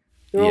 but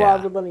there were a lot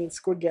of good Lenny and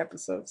Squiggy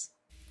episodes.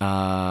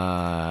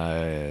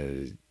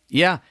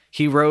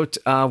 He wrote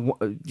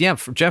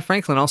Jeff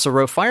Franklin also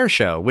wrote Fire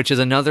Show, which is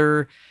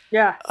another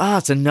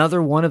it's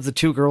another one of the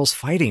two girls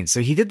fighting. So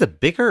he did the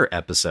bigger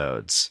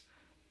episodes,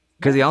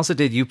 because he also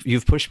did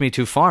You've Pushed Me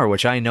Too Far,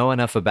 which I know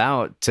enough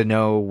about to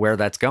know where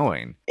that's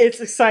going. It's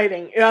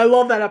exciting. I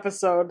love that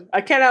episode.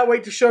 I cannot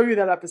wait to show you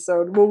that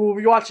episode. We'll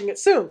be watching it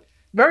soon,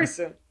 very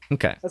soon.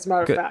 Okay, as a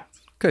matter of fact.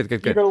 Good. You're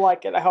gonna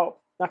like it, I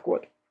hope. Knock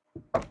wood.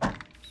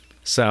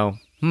 So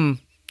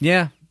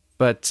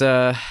but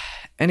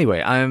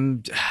anyway,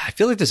 I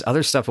feel like there's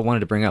other stuff I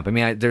wanted to bring up. I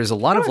mean, there's a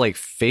lot of like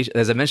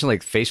as I mentioned,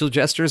 like facial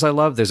gestures I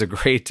love. There's a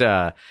great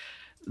the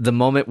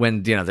moment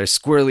when there's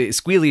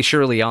squealy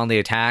Shirley on the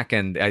attack,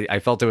 and I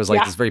felt there was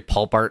like this very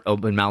pulp art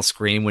open mouth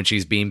scream when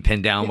she's being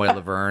pinned down by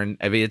Laverne.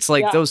 I mean, it's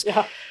like those.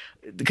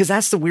 Because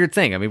that's the weird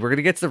thing. I mean, we're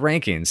gonna get to the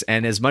rankings,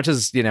 and as much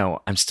as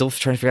I'm still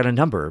trying to figure out a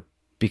number.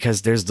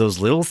 because there's those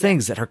little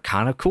things that are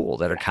kind of cool,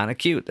 that are kind of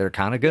cute, that are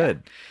kind of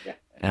good.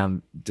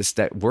 Just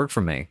that work for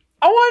me.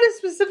 I want to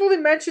specifically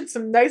mention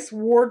some nice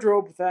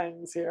wardrobe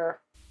things here.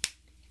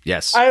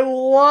 Yes. I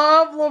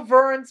love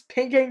Laverne's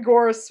pink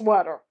Angora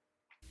sweater.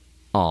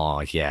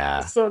 Oh,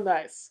 yeah. It's so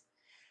nice.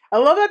 I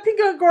love that pink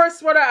Angora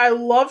sweater. I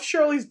love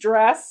Shirley's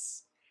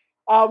dress.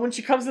 When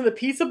she comes in the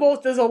pizza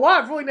boat, there's a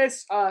lot of really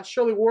nice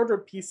Shirley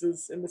wardrobe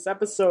pieces in this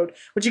episode.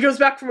 When she goes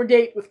back from her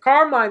date with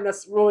Carmine,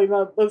 she's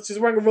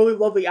wearing a really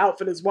lovely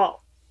outfit as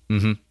well.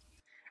 Mm-hmm.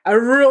 I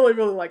really,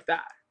 really like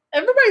that.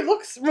 Everybody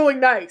looks really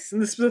nice in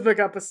this specific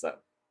episode.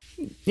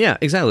 Yeah,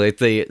 exactly. Like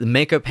the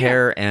makeup,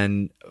 hair,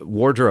 and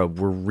wardrobe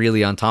were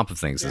really on top of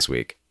things this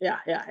week. Yeah.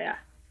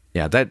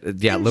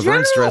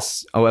 Laverne's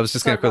dress. Oh, I was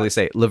just going to quickly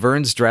say,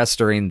 Laverne's dress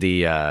during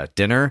the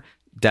dinner,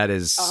 that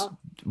is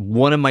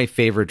one of my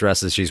favorite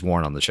dresses she's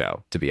worn on the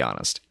show, to be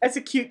honest. It's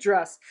a cute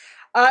dress.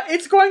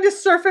 It's going to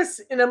surface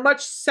in a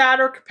much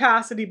sadder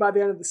capacity by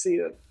the end of the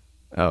season.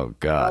 Oh,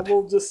 God. I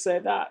will just say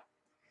that.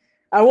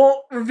 I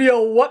won't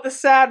reveal what the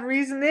sad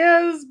reason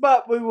is,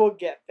 but we will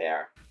get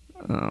there.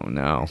 Oh,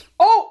 no.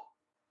 Oh!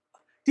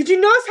 Did you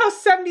notice how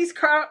 70s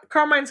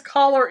Carmine's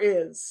collar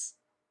is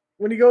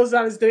when he goes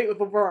on his date with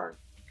Laverne?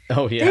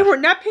 Oh, yeah. They were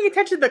not paying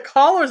attention to the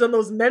collars on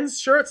those men's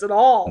shirts at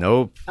all.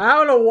 Nope. I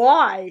don't know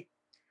why.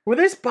 Were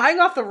they just buying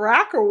off the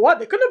rack or what?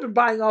 They couldn't have been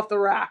buying off the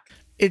rack.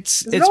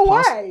 There's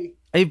no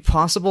way.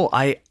 Possible.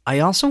 I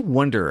also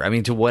wonder, I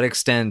mean, to what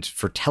extent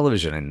for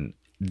television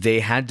they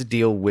had to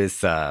deal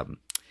with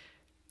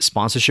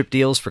sponsorship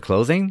deals for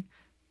clothing.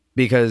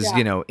 Because,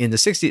 in the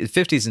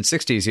 50s and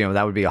 60s,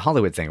 that would be a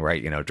Hollywood thing,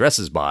 right?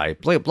 Dresses by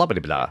blah, blah, blah,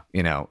 blah,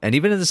 and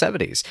even in the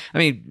 70s. I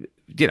mean,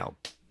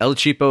 El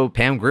Cheapo,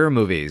 Pam Grier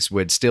movies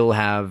would still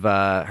have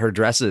her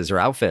dresses or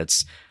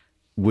outfits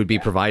would be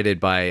provided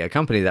by a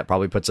company that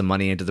probably put some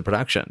money into the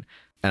production.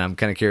 And I'm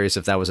kind of curious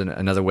if that was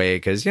another way,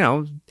 because,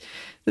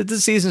 the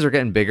seasons are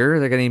getting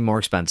bigger, they're getting more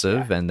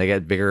expensive, and they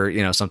get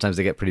bigger, sometimes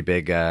they get pretty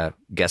big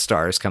guest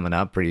stars coming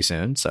up pretty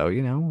soon. So,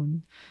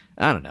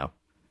 I don't know.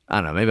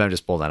 Maybe I'm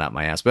just pulling that out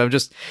my ass, but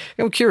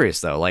I'm curious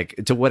though, like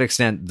to what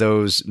extent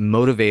those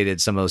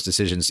motivated some of those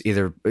decisions,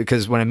 either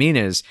because what I mean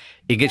is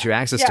it gets you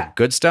access to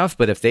good stuff,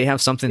 but if they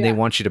have something they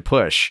want you to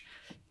push,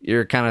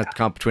 you're kind of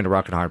caught between a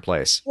rock and a hard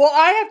place. Well,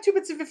 I have 2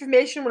 bits of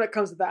information when it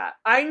comes to that.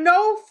 I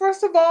know,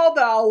 first of all,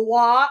 that a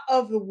lot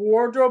of the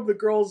wardrobe the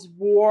girls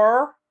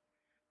wore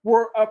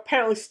were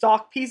apparently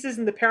stock pieces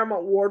in the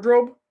Paramount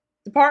wardrobe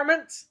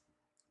department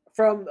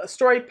from a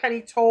story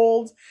Penny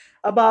told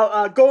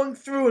about going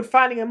through and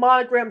finding a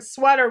monogram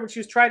sweater when she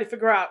was trying to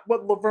figure out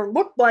what Laverne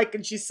looked like.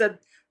 And she said,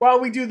 why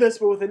don't we do this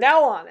but with an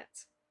L on it?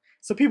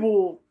 So people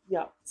will,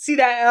 see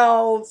that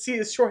L, see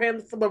the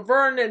shorthand for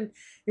Laverne, and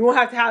you won't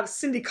have to have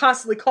Cindy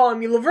constantly calling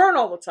me Laverne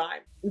all the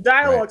time. In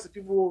dialogue, so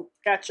people will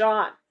catch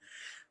on.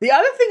 The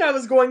other thing I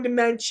was going to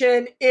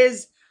mention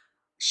is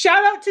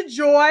shout out to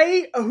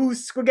Joy,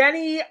 who's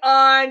Squigeni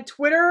on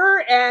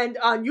Twitter and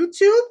on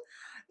YouTube,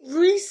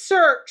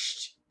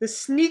 researched the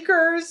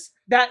sneakers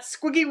that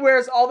Squiggy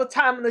wears all the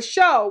time on the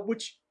show,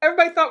 which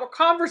everybody thought were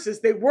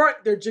Converses. They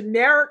weren't. They're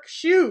generic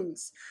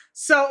shoes.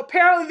 So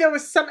apparently there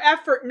was some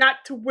effort not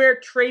to wear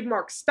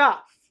trademark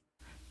stuff.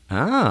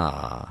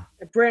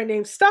 Brand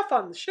name stuff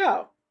on the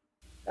show.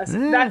 I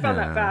found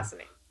that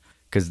fascinating.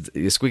 Because the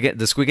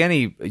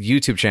Squigeni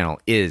YouTube channel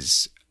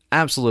is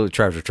absolute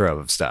treasure trove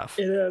of stuff.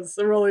 It is.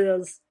 It really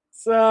is.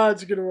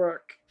 Such good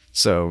work.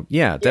 So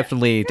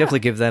definitely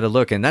give that a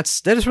look, and that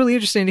is really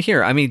interesting to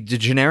hear. I mean, the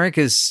generic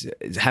is,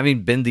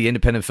 having been the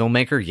independent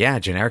filmmaker,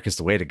 generic is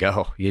the way to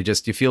go. You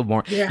feel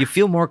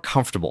more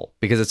comfortable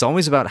because it's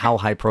always about how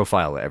high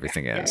profile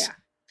everything is. Yeah.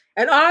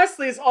 And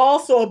honestly, it's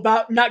also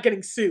about not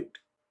getting sued.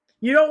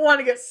 You don't want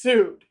to get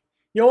sued.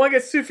 You don't want to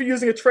get sued for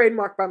using a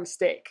trademark by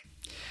mistake.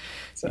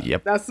 So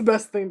that's the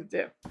best thing to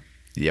do.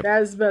 Yep.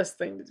 That is the best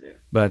thing to do.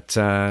 But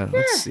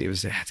let's see. There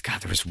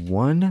was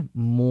one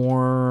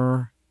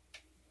more.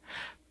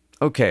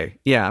 Okay,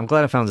 yeah, I'm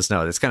glad I found this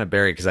note. It's kind of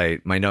buried because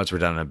my notes were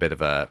done in a bit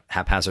of a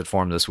haphazard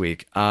form this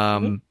week.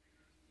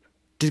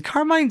 Did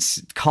Carmine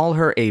call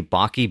her a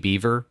Bocky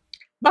Beaver?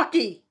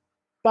 Bucky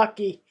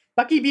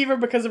Beaver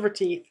because of her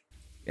teeth.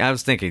 I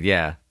was thinking,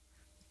 yeah.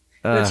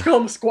 She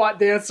called him a squat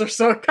dancer,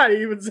 so it kind of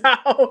evens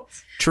out.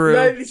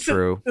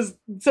 True.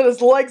 So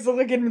his legs look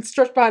like he'd been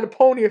stretched behind a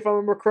pony, if I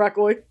remember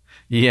correctly.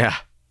 Yeah.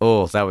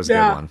 Oh, that was a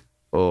good one.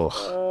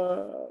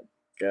 Oh,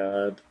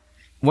 God.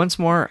 Once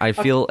more, I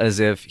feel as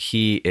if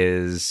he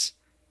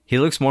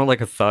looks more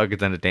like a thug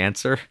than a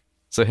dancer.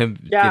 So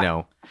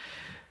the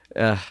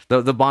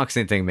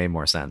boxing thing made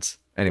more sense.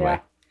 Anyway.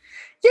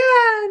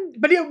 Yeah,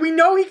 but we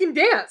know he can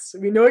dance.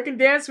 We know he can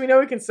dance. We know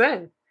he can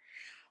sing.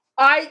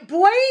 I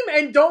blame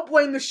and don't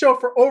blame the show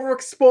for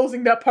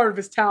overexposing that part of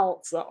his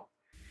talents, though.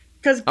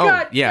 Because, there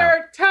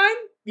are times,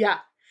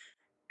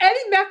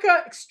 Eddie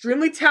Mecca,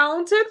 extremely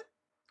talented,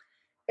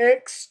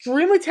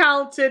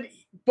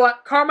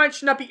 but Carmine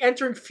should not be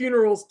entering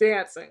funerals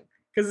dancing.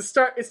 Because it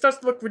starts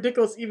to look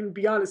ridiculous even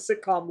beyond his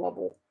sitcom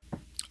level.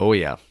 Oh,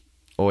 yeah.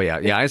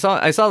 Yeah, I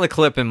saw the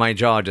clip and my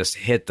jaw just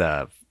hit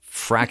the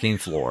fracking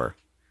floor.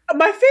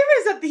 My favorite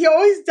is that he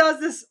always does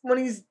this when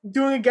he's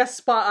doing a guest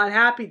spot on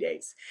Happy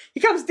Days. He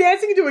comes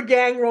dancing into a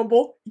gang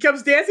rumble. He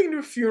comes dancing into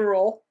a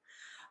funeral.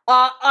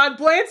 On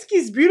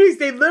Blansky's Beauties,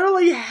 they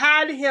literally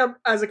had him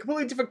as a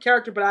completely different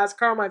character, but as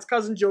Carmine's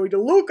cousin, Joey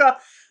DeLuca,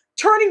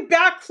 turning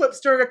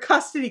backflips during a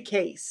custody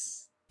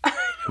case.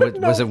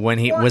 Was it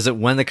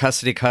when the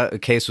custody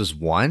case was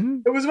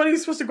won? It was when he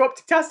was supposed to go up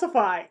to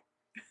testify.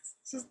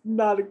 It's just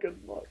not a good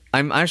look.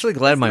 I'm actually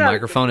glad my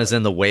microphone is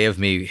in the way of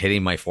me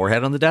hitting my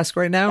forehead on the desk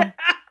right now.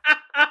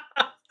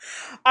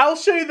 I'll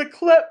show you the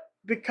clip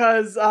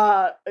because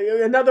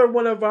another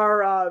one of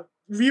our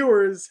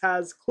viewers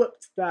has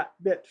clipped that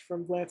bit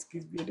from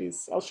Blansky's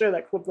Beauties. I'll show you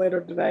that clip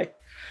later today.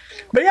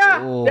 But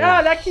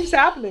yeah, that keeps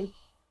happening.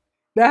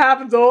 That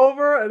happens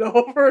over and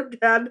over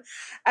again.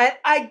 And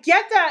I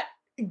get that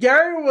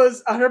Gary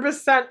was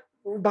 100%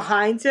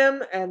 behind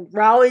him and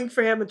rallying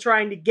for him and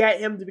trying to get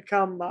him to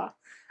become a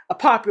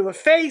popular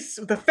face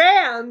with the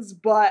fans,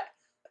 but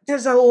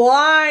there's a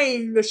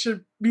line that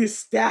should be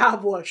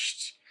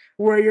established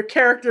where your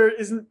character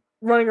isn't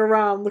running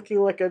around looking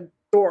like a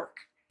dork,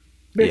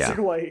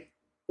 basically,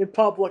 in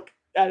public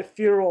at a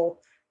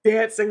funeral,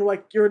 dancing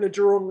like you're in a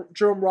Jerome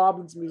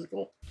Robbins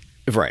musical.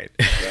 Right.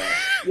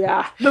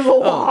 Yeah, there's a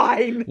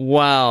line.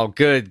 Wow,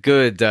 good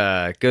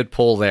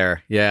pull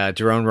there. Yeah,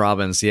 Jerome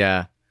Robbins.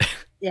 Yeah.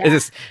 Yeah.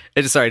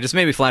 It just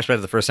made me flash back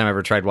to the first time I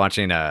ever tried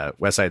watching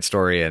West Side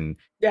Story, and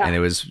it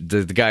was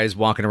the guys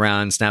walking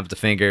around, snap the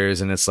fingers,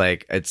 and it's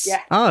like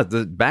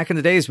back in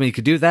the days when you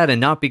could do that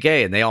and not be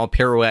gay, and they all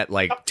pirouette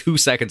like 2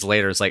 seconds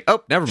later. It's like,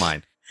 oh, never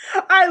mind.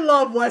 I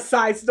love West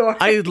Side Story.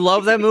 I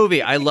love that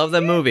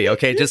movie.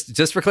 Okay,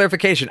 just for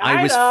clarification,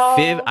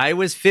 I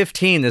was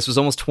 15. This was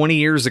almost 20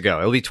 years ago.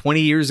 It'll be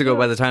 20 years ago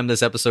by the time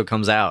this episode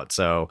comes out.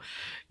 So,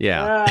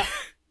 yeah.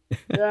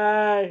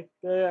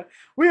 Yeah.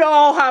 We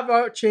all have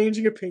our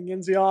changing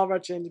opinions.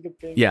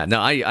 Yeah,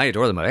 no, I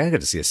adore them. I got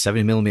to see a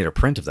 70mm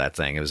print of that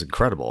thing. It was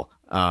incredible.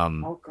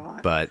 Oh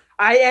God! But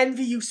I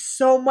envy you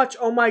so much.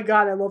 Oh my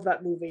God, I love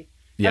that movie.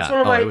 Yeah,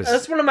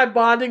 that's one of my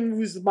bonding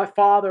movies with my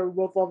father. We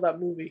both love that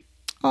movie.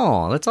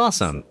 Oh, that's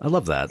awesome! I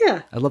love that.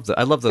 Yeah, I love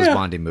those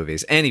bonding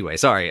movies. Anyway,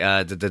 sorry,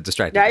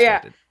 distracted.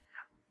 Yeah.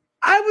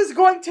 I was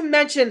going to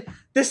mention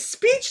the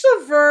speech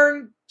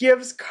Laverne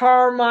gives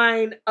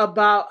Carmine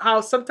about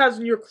how sometimes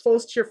when you're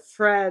close to your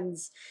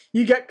friends,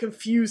 you get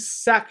confused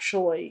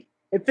sexually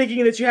and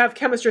thinking that you have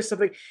chemistry or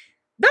something.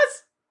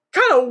 That's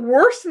kind of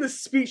worse than the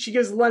speech she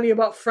gives Lenny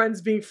about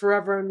friends being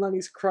forever and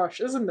Lenny's crush,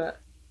 isn't it?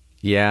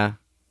 Yeah.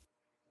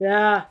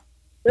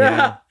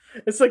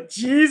 It's like,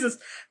 Jesus.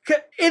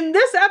 In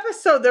this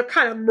episode, they're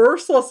kind of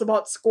merciless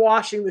about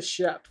squashing the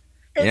ship.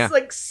 It's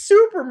like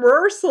super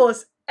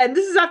merciless. And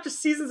this is after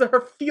seasons of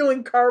her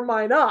feeling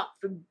Carmine up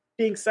and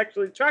being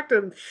sexually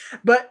attracted.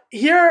 But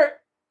here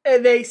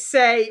they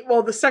say,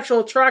 well, the sexual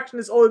attraction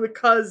is only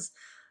because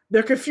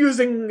they're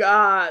confusing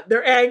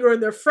their anger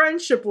and their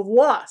friendship with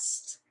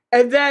lust.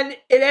 And then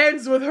it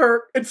ends with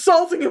her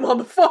insulting him on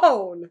the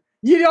phone.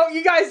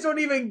 You guys don't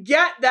even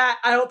get that.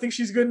 I don't think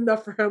she's good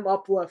enough for him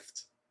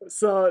uplift.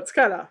 So it's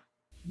kind of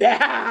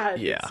bad.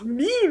 Yeah. It's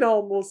mean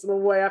almost in a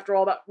way after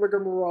all that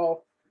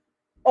rigmarole.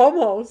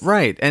 Almost.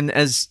 Right. And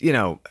as,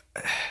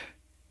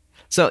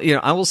 so,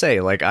 I will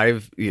say, like,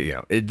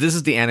 this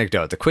is the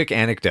anecdote, the quick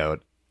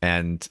anecdote.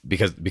 And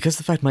because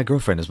the fact my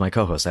girlfriend is my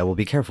co-host, I will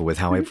be careful with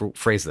how I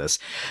phrase this.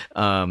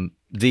 There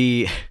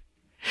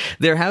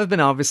have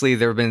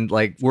been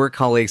like work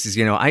colleagues,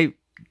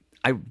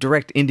 I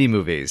direct indie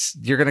movies.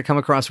 You're going to come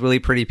across really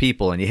pretty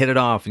people and you hit it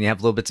off and you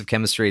have little bits of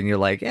chemistry and you're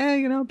like,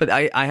 but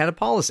I had a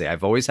policy.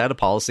 I've always had a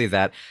policy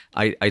that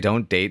I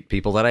don't date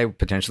people that I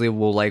potentially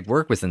will like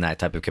work with in that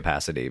type of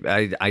capacity.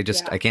 I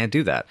can't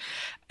do that.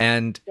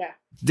 And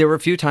there were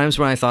a few times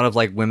when I thought of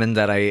like women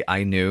that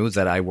I knew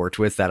that I worked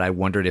with that I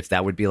wondered if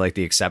that would be like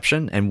the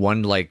exception. And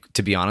one, like,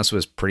 to be honest,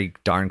 was pretty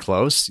darn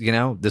close.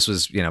 This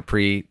was,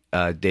 pre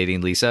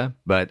dating Lisa,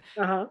 but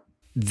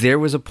there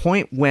was a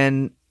point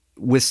when,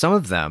 with some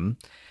of them,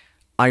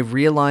 I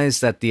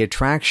realized that the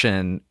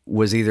attraction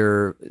was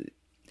either,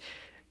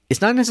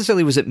 it's not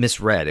necessarily was it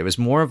misread. It was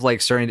more of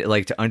like starting to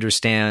like to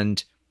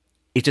understand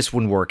it just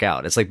wouldn't work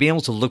out. It's like being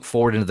able to look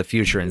forward into the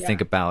future and think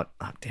about,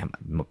 I'm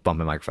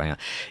bumping my microphone out.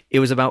 It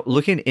was about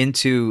looking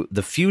into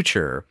the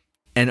future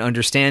and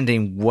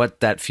understanding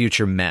what that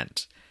future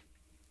meant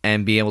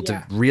and being able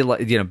to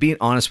realize, being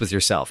honest with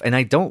yourself. And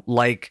I don't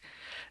like,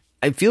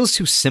 it feels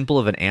too simple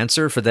of an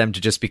answer for them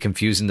to just be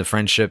confusing the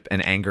friendship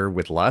and anger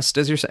with lust,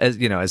 and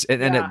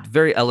it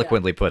very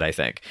eloquently put, I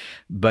think.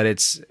 But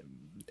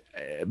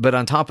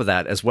on top of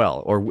that as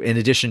well, or in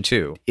addition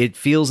to, it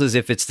feels as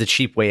if it's the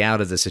cheap way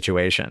out of the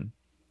situation,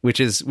 which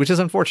is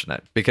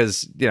unfortunate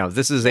because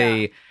this is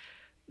a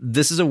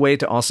way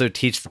to also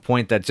teach the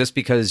point that just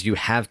because you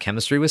have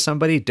chemistry with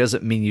somebody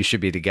doesn't mean you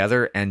should be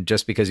together, and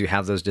just because you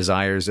have those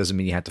desires doesn't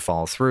mean you have to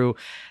follow through.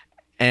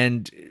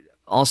 And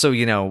also,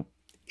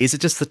 is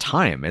it just the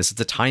time? Is it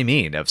the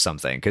timing of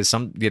something? Because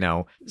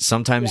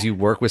sometimes you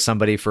work with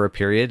somebody for a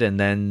period and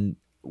then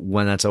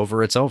when that's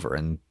over, it's over.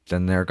 And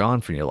then they're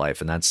gone from your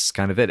life. And that's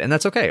kind of it. And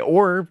that's okay.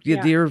 Or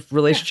your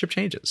relationship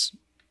changes.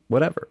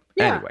 whatever.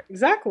 Yeah, Anyway.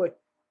 exactly.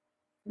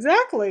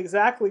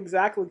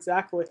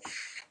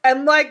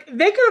 And like,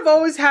 they could have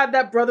always had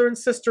that brother and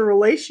sister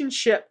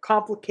relationship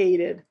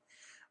complicated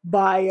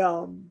by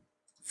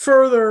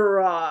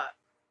further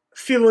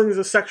feelings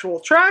of sexual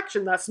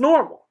attraction. That's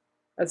normal.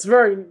 That's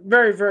very,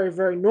 very, very,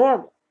 very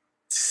normal.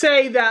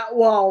 Say that,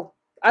 well,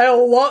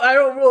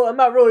 I'm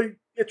not really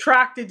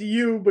attracted to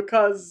you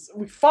because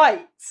we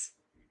fight,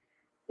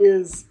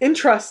 is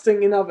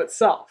interesting in of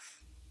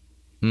itself.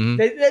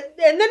 Mm-hmm.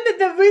 And then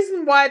the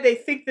reason why they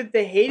think that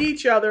they hate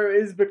each other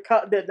is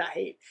because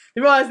they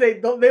realize they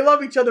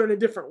love each other in a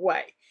different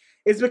way.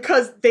 Is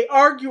because they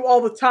argue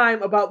all the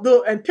time about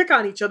and pick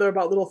on each other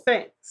about little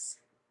things.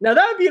 Now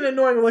that would be an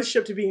annoying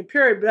relationship to be in,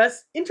 period. But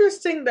that's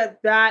interesting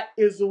that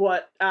is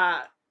what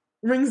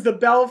rings the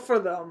bell for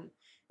them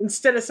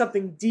instead of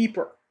something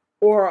deeper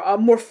or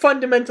more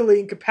fundamentally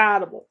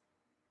incompatible.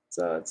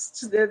 So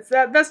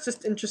that's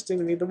just interesting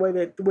to me, the way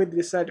they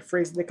decided to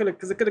phrase it. They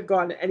could have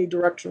gone any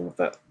direction with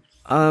it.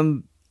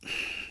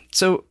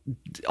 So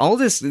all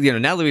this,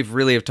 now that we've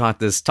really have talked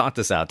this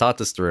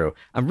through,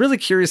 I'm really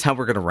curious how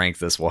we're going to rank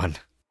this one.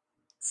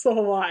 So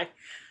am I.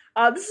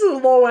 This is a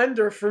low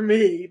ender for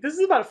me. This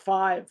is about a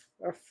 5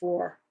 or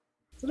 4.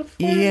 Is it a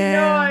 4? Yeah.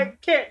 No, I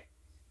can't.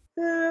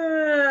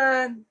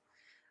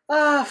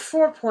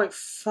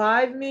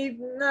 4.5 maybe.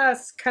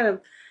 That's kind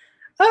of.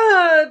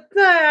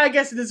 I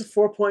guess it is a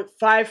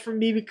 4.5 for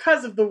me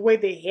because of the way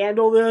they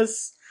handle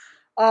this,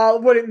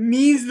 what it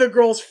means to the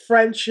girls'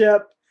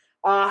 friendship.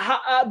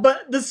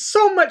 But there's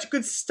so much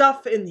good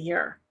stuff in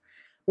here.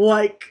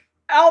 Like,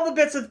 all the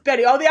bits with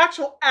Betty, all the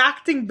actual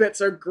acting bits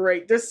are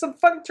great. There's some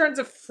funny turns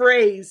of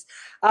phrase.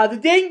 The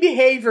dating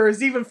behavior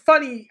is even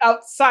funny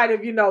outside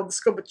of, the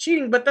scope of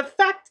cheating. But the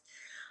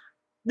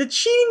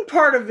cheating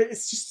part of it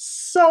is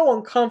just so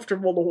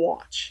uncomfortable to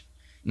watch.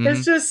 Mm-hmm.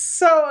 It's just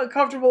so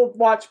uncomfortable to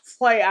watch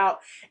play out.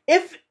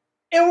 If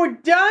it were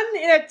done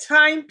in a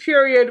time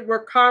period where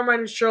Carmine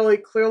and Shirley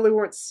clearly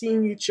weren't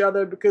seeing each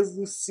other because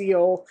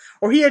Lucille,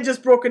 or he had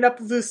just broken up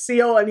with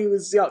Lucille and he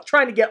was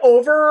trying to get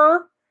over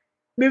her,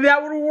 maybe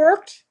that would have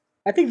worked.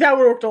 I think that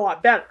would have worked a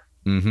lot better.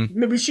 Mm-hmm.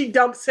 Maybe she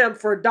dumps him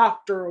for a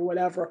doctor or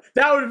whatever.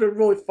 That would have been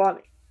really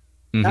funny.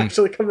 Mm-hmm.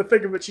 Actually, come to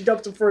think of it, she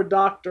dumps him for a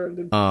doctor. And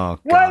then, oh, God.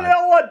 Well, they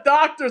don't want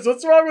doctors.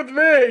 What's wrong with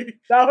me?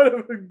 That would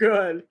have been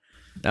good.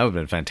 That would have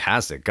been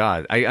fantastic.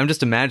 God, I'm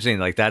just imagining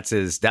like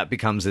that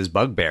becomes his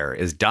bugbear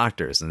is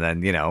doctors. And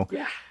then,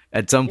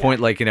 at some point,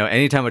 like,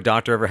 anytime a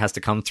doctor ever has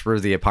to come through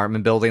the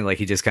apartment building, like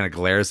he just kind of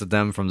glares at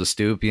them from the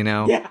stoop,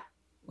 Yeah.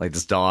 Like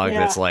this dog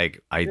that's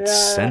like, I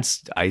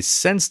sense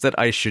that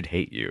I should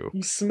hate you.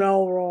 You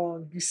smell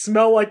wrong. You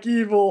smell like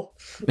evil.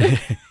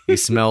 You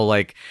smell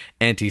like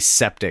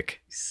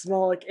antiseptic. You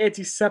smell like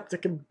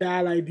antiseptic and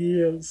bad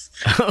ideas.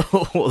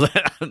 Oh,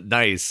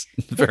 nice.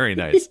 Very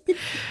nice.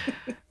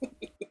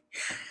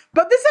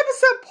 But this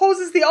episode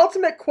poses the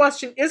ultimate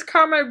question: is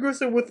Carmine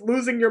gruesome with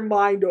losing your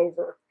mind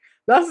over?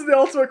 That's the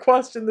ultimate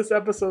question this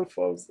episode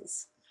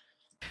poses.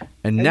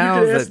 And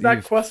now you can ask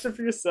that question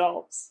for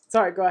yourselves.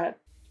 Sorry, go ahead.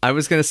 I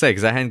was going to say,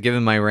 because I hadn't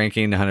given my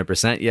ranking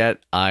 100% yet,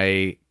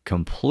 I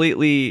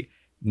completely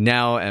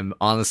now am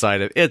on the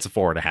side of it's a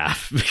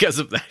 4.5 because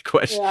of that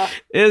question. Yeah.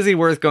 Is he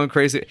worth going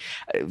crazy?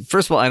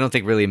 First of all, I don't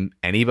think really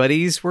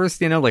anybody's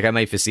worth, like I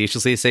might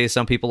facetiously say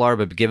some people are,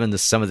 but given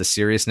some of the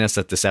seriousness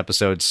that this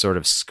episode sort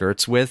of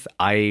skirts with,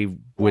 I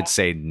would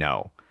say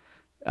no.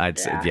 I'd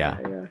say, yeah.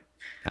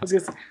 I was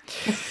gonna say,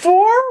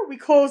 before we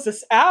close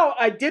this out,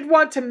 I did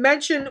want to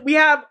mention we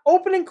have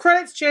opening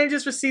credits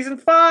changes for season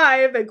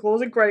 5 and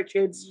closing credit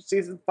changes for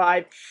season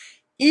 5.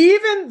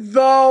 Even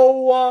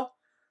though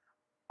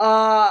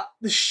the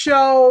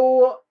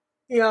show,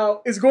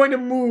 is going to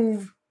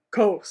move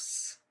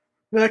coasts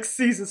next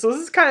season. So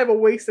this is kind of a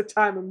waste of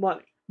time and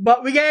money.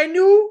 But we get a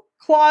new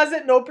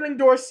closet and opening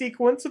door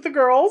sequence with the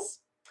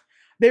girls.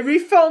 They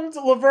refilmed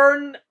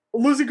Laverne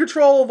losing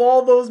control of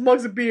all those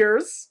mugs of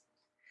beers.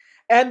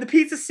 And the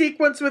pizza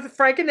sequence with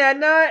Frank and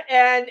Edna.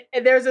 And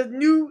there's a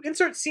new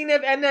insert scene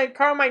of Edna and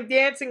Carmine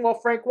dancing while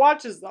Frank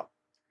watches them.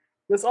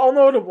 That's all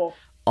notable.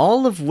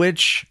 All of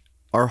which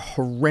are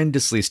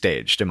horrendously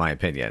staged, in my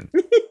opinion.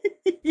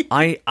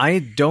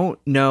 I don't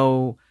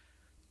know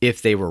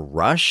if they were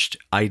rushed.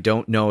 I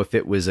don't know if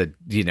it was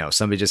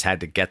somebody just had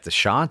to get the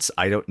shots.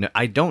 I don't know.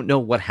 I don't know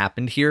what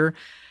happened here,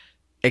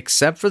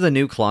 except for the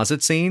new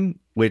closet scene,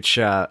 which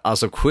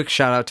also quick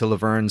shout out to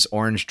Laverne's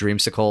orange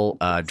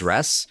dreamsicle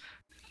dress.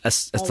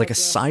 It's like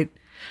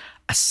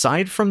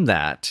aside from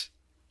that,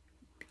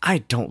 I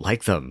don't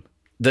like them.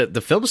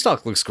 The film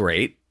stock looks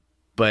great,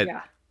 but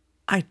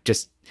I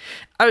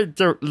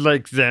don't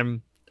like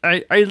them.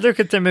 I look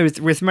at them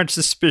with much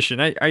suspicion.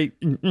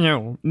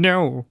 No.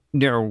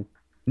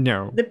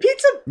 The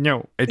pizza.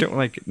 No, I don't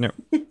like it. No.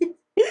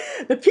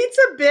 The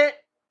pizza bit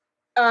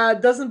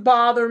doesn't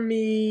bother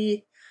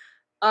me.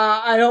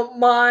 I don't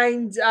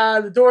mind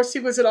the door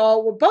sequence at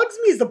all. What bugs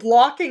me is the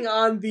blocking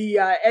on the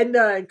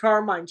Edna and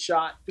Carmine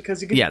shot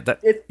because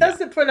it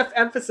doesn't put enough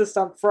emphasis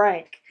on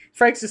Frank.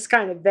 Frank's just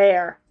kind of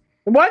there.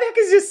 And why the heck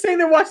is he just sitting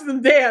there watching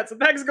them dance? What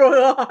the heck's going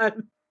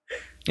on?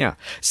 Yeah.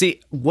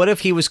 See, what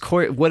if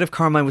what if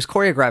Carmine was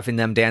choreographing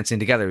them dancing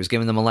together? He was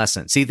giving them a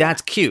lesson. See,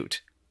 that's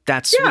cute.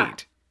 That's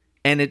sweet.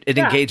 And it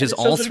engages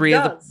all three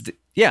of the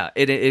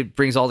it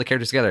brings all the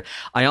characters together.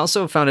 I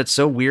also found it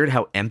so weird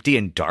how empty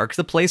and dark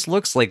the place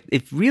looks. Like,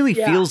 it really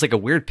feels like a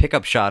weird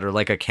pickup shot or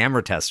like a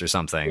camera test or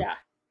something. Yeah.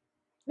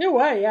 No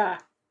way, yeah.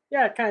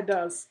 Yeah, it kind of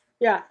does.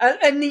 Yeah.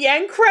 And the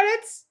end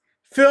credits,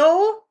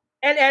 Phil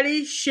and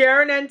Eddie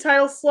share an end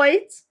title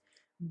slate.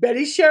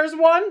 Betty shares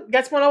one,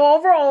 gets one all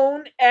of her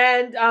own,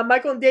 and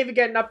Michael and David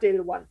get an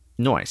updated one.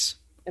 Nice.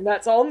 And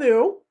that's all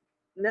new.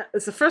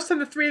 It's the first time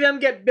the three of them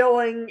get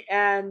billing,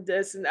 and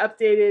it's an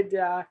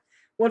updated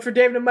one for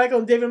David and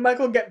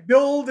Michael get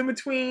billed in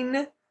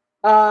between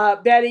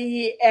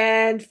Betty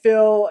and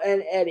Phil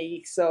and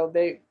Eddie. So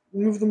they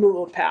move them a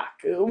little pack.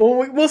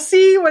 We'll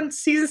see when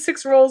season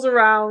 6 rolls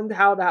around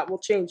how that will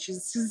change.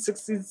 Season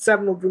 6, season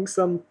 7 will bring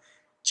some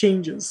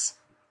changes.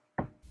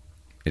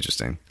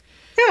 Interesting.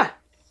 Yeah.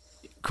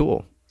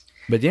 Cool.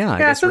 But I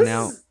guess we're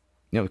now...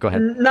 go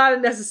ahead. Not a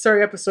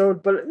necessary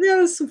episode, but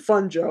there's some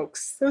fun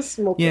jokes. There's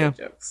some okay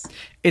jokes.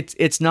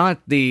 It's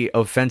not the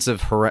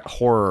offensive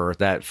horror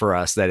that for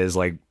us that is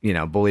like,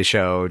 Bully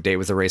Show, Date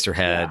with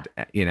Eraserhead,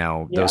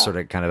 those sort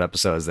of kind of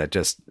episodes that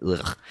just,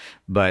 ugh.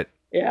 But,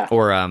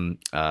 or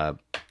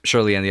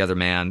Shirley and the Other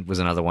Man was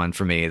another one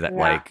for me that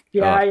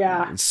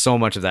so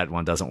much of that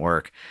one doesn't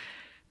work.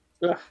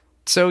 Ugh.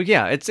 So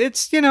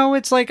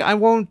it's like I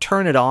won't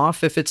turn it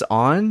off if it's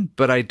on,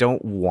 but I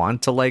don't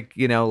want to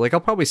I'll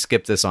probably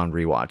skip this on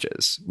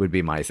rewatches would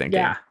be my thinking.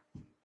 Yeah.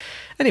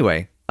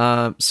 Anyway,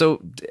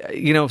 so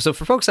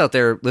for folks out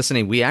there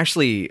listening, we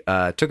actually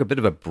took a bit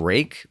of a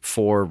break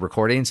for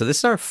recording. So this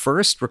is our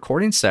first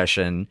recording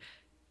session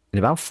in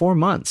about 4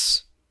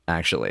 months,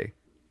 actually,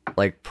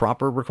 like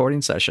proper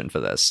recording session for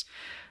this.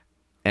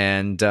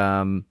 And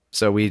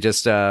so we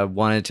just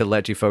wanted to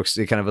let you folks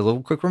kind of a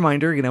little quick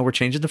reminder, we're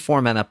changing the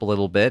format up a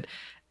little bit.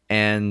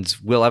 And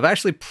I've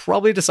actually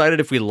probably decided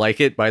if we like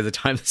it by the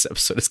time this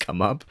episode has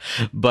come up.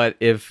 But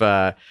if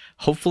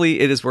hopefully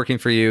it is working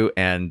for you,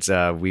 and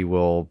we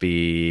will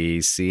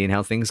be seeing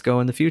how things go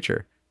in the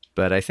future.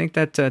 But I think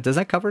that does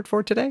that cover it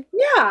for today?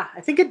 Yeah,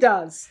 I think it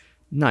does.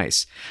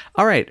 Nice.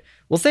 All right.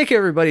 Well, thank you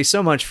everybody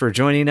so much for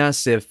joining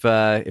us. If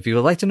you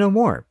would like to know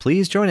more,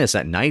 please join us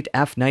at Night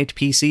After Night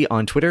PC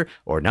on Twitter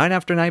or Night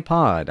After Night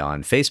Pod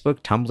on Facebook,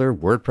 Tumblr,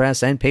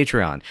 WordPress, and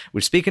Patreon.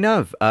 Which, speaking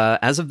of,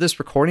 as of this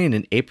recording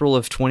in April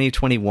of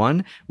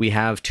 2021, we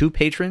have 2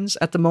 patrons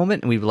at the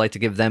moment, and we would like to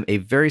give them a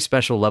very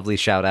special, lovely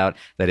shout out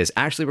that is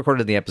actually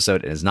recorded in the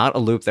episode and is not a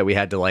loop that we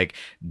had to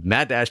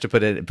mad dash to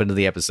put into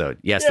the episode.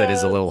 Yes, that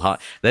is a little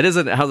hot. That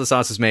isn't how the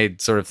sauce is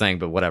made sort of thing,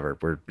 but whatever.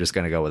 We're just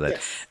going to go with it.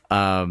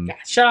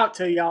 Yes. Shout out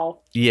to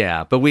y'all.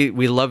 Yeah, but we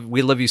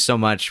love you so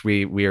much.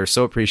 We are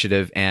so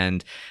appreciative,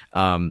 and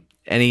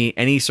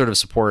any sort of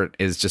support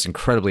is just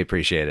incredibly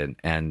appreciated.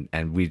 And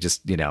we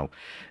just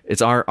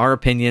it's our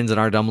opinions and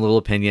our dumb little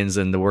opinions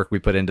and the work we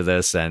put into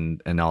this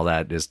and all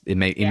that it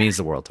means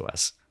the world to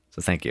us.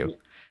 So thank you.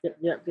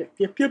 Yep.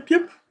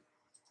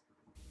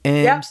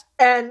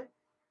 And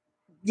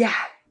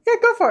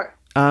go for it.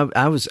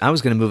 I was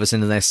going to move us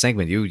into the next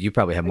segment. You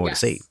probably have more to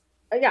say.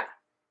 Yeah.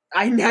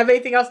 I didn't have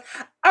anything else.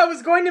 I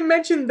was going to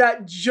mention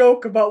that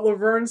joke about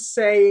Laverne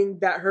saying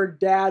that her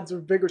dads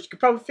were bigger. She could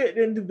probably fit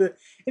into the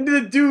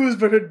dues,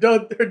 but her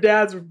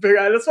dads were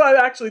bigger. That's what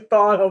I actually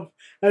thought of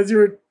as you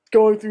were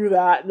going through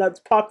that, and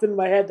that's popped in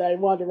my head that I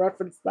wanted to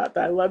reference that.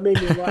 That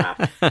made me laugh.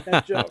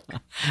 That joke.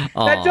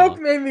 That joke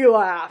made me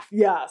laugh.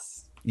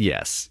 Yes.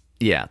 Yes.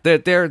 Yeah.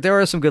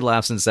 There are some good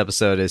laughs in this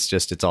episode.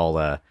 It's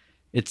all.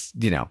 It's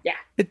you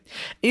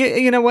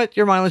know what,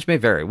 your mileage may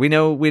vary. We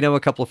know a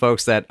couple of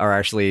folks that are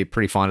actually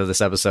pretty fond of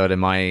this episode,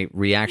 and my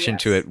reaction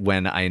to it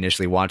when I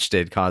initially watched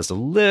it caused a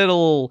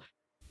little.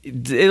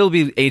 It'll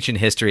be ancient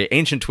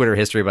Twitter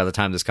history by the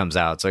time this comes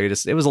out. So it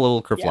was a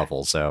little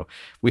kerfluffle. So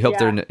we hope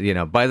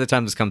by the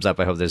time this comes up,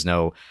 I hope there's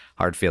no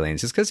hard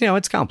feelings. Just because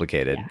it's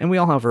complicated, and we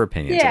all have our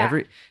opinions.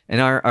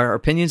 And our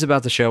opinions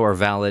about the show are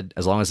valid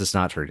as long as it's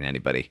not hurting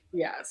anybody.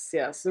 Yes.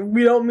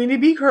 We don't mean to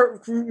be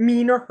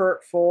mean or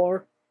hurtful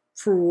or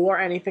cruel or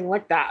anything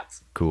like that.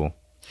 Cool.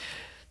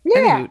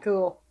 Yeah,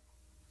 cool.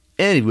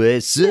 Anyway,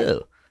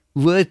 so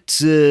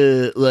what's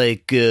our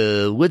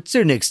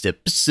next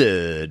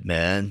episode,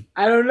 man?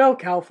 I don't know,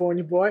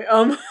 California boy.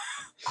 In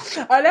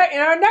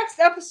our next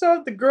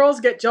episode, the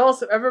girls get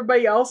jealous of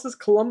everybody else's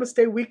Columbus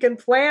Day weekend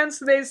plans,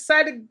 so they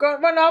decide to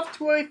run off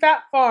to a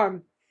fat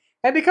farm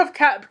and become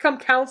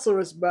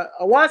counselors. But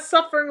a lot of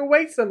suffering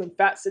awaits them in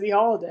Fat City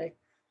Holiday.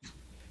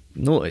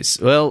 Nice.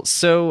 Well,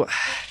 so.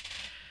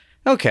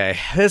 Okay,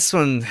 this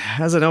one,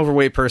 as an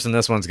overweight person,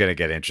 this one's going to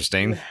get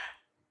interesting.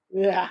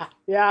 Yeah,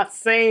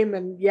 same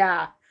and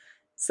yeah.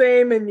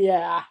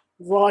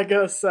 That's all I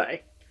gotta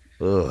say.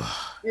 Ugh.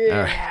 Yeah.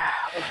 All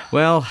right.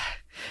 Well,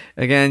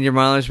 again, your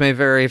mileage may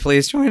vary.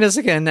 Please join us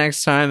again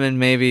next time, and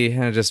maybe,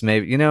 just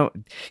maybe, you know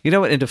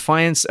what, in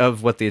defiance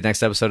of what the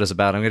next episode is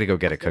about, I'm going to go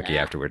get a cookie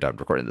after we're done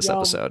recording this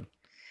episode.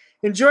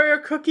 Enjoy your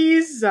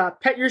cookies,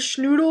 pet your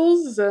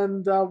schnoodles,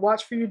 and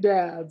watch for your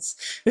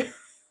dads.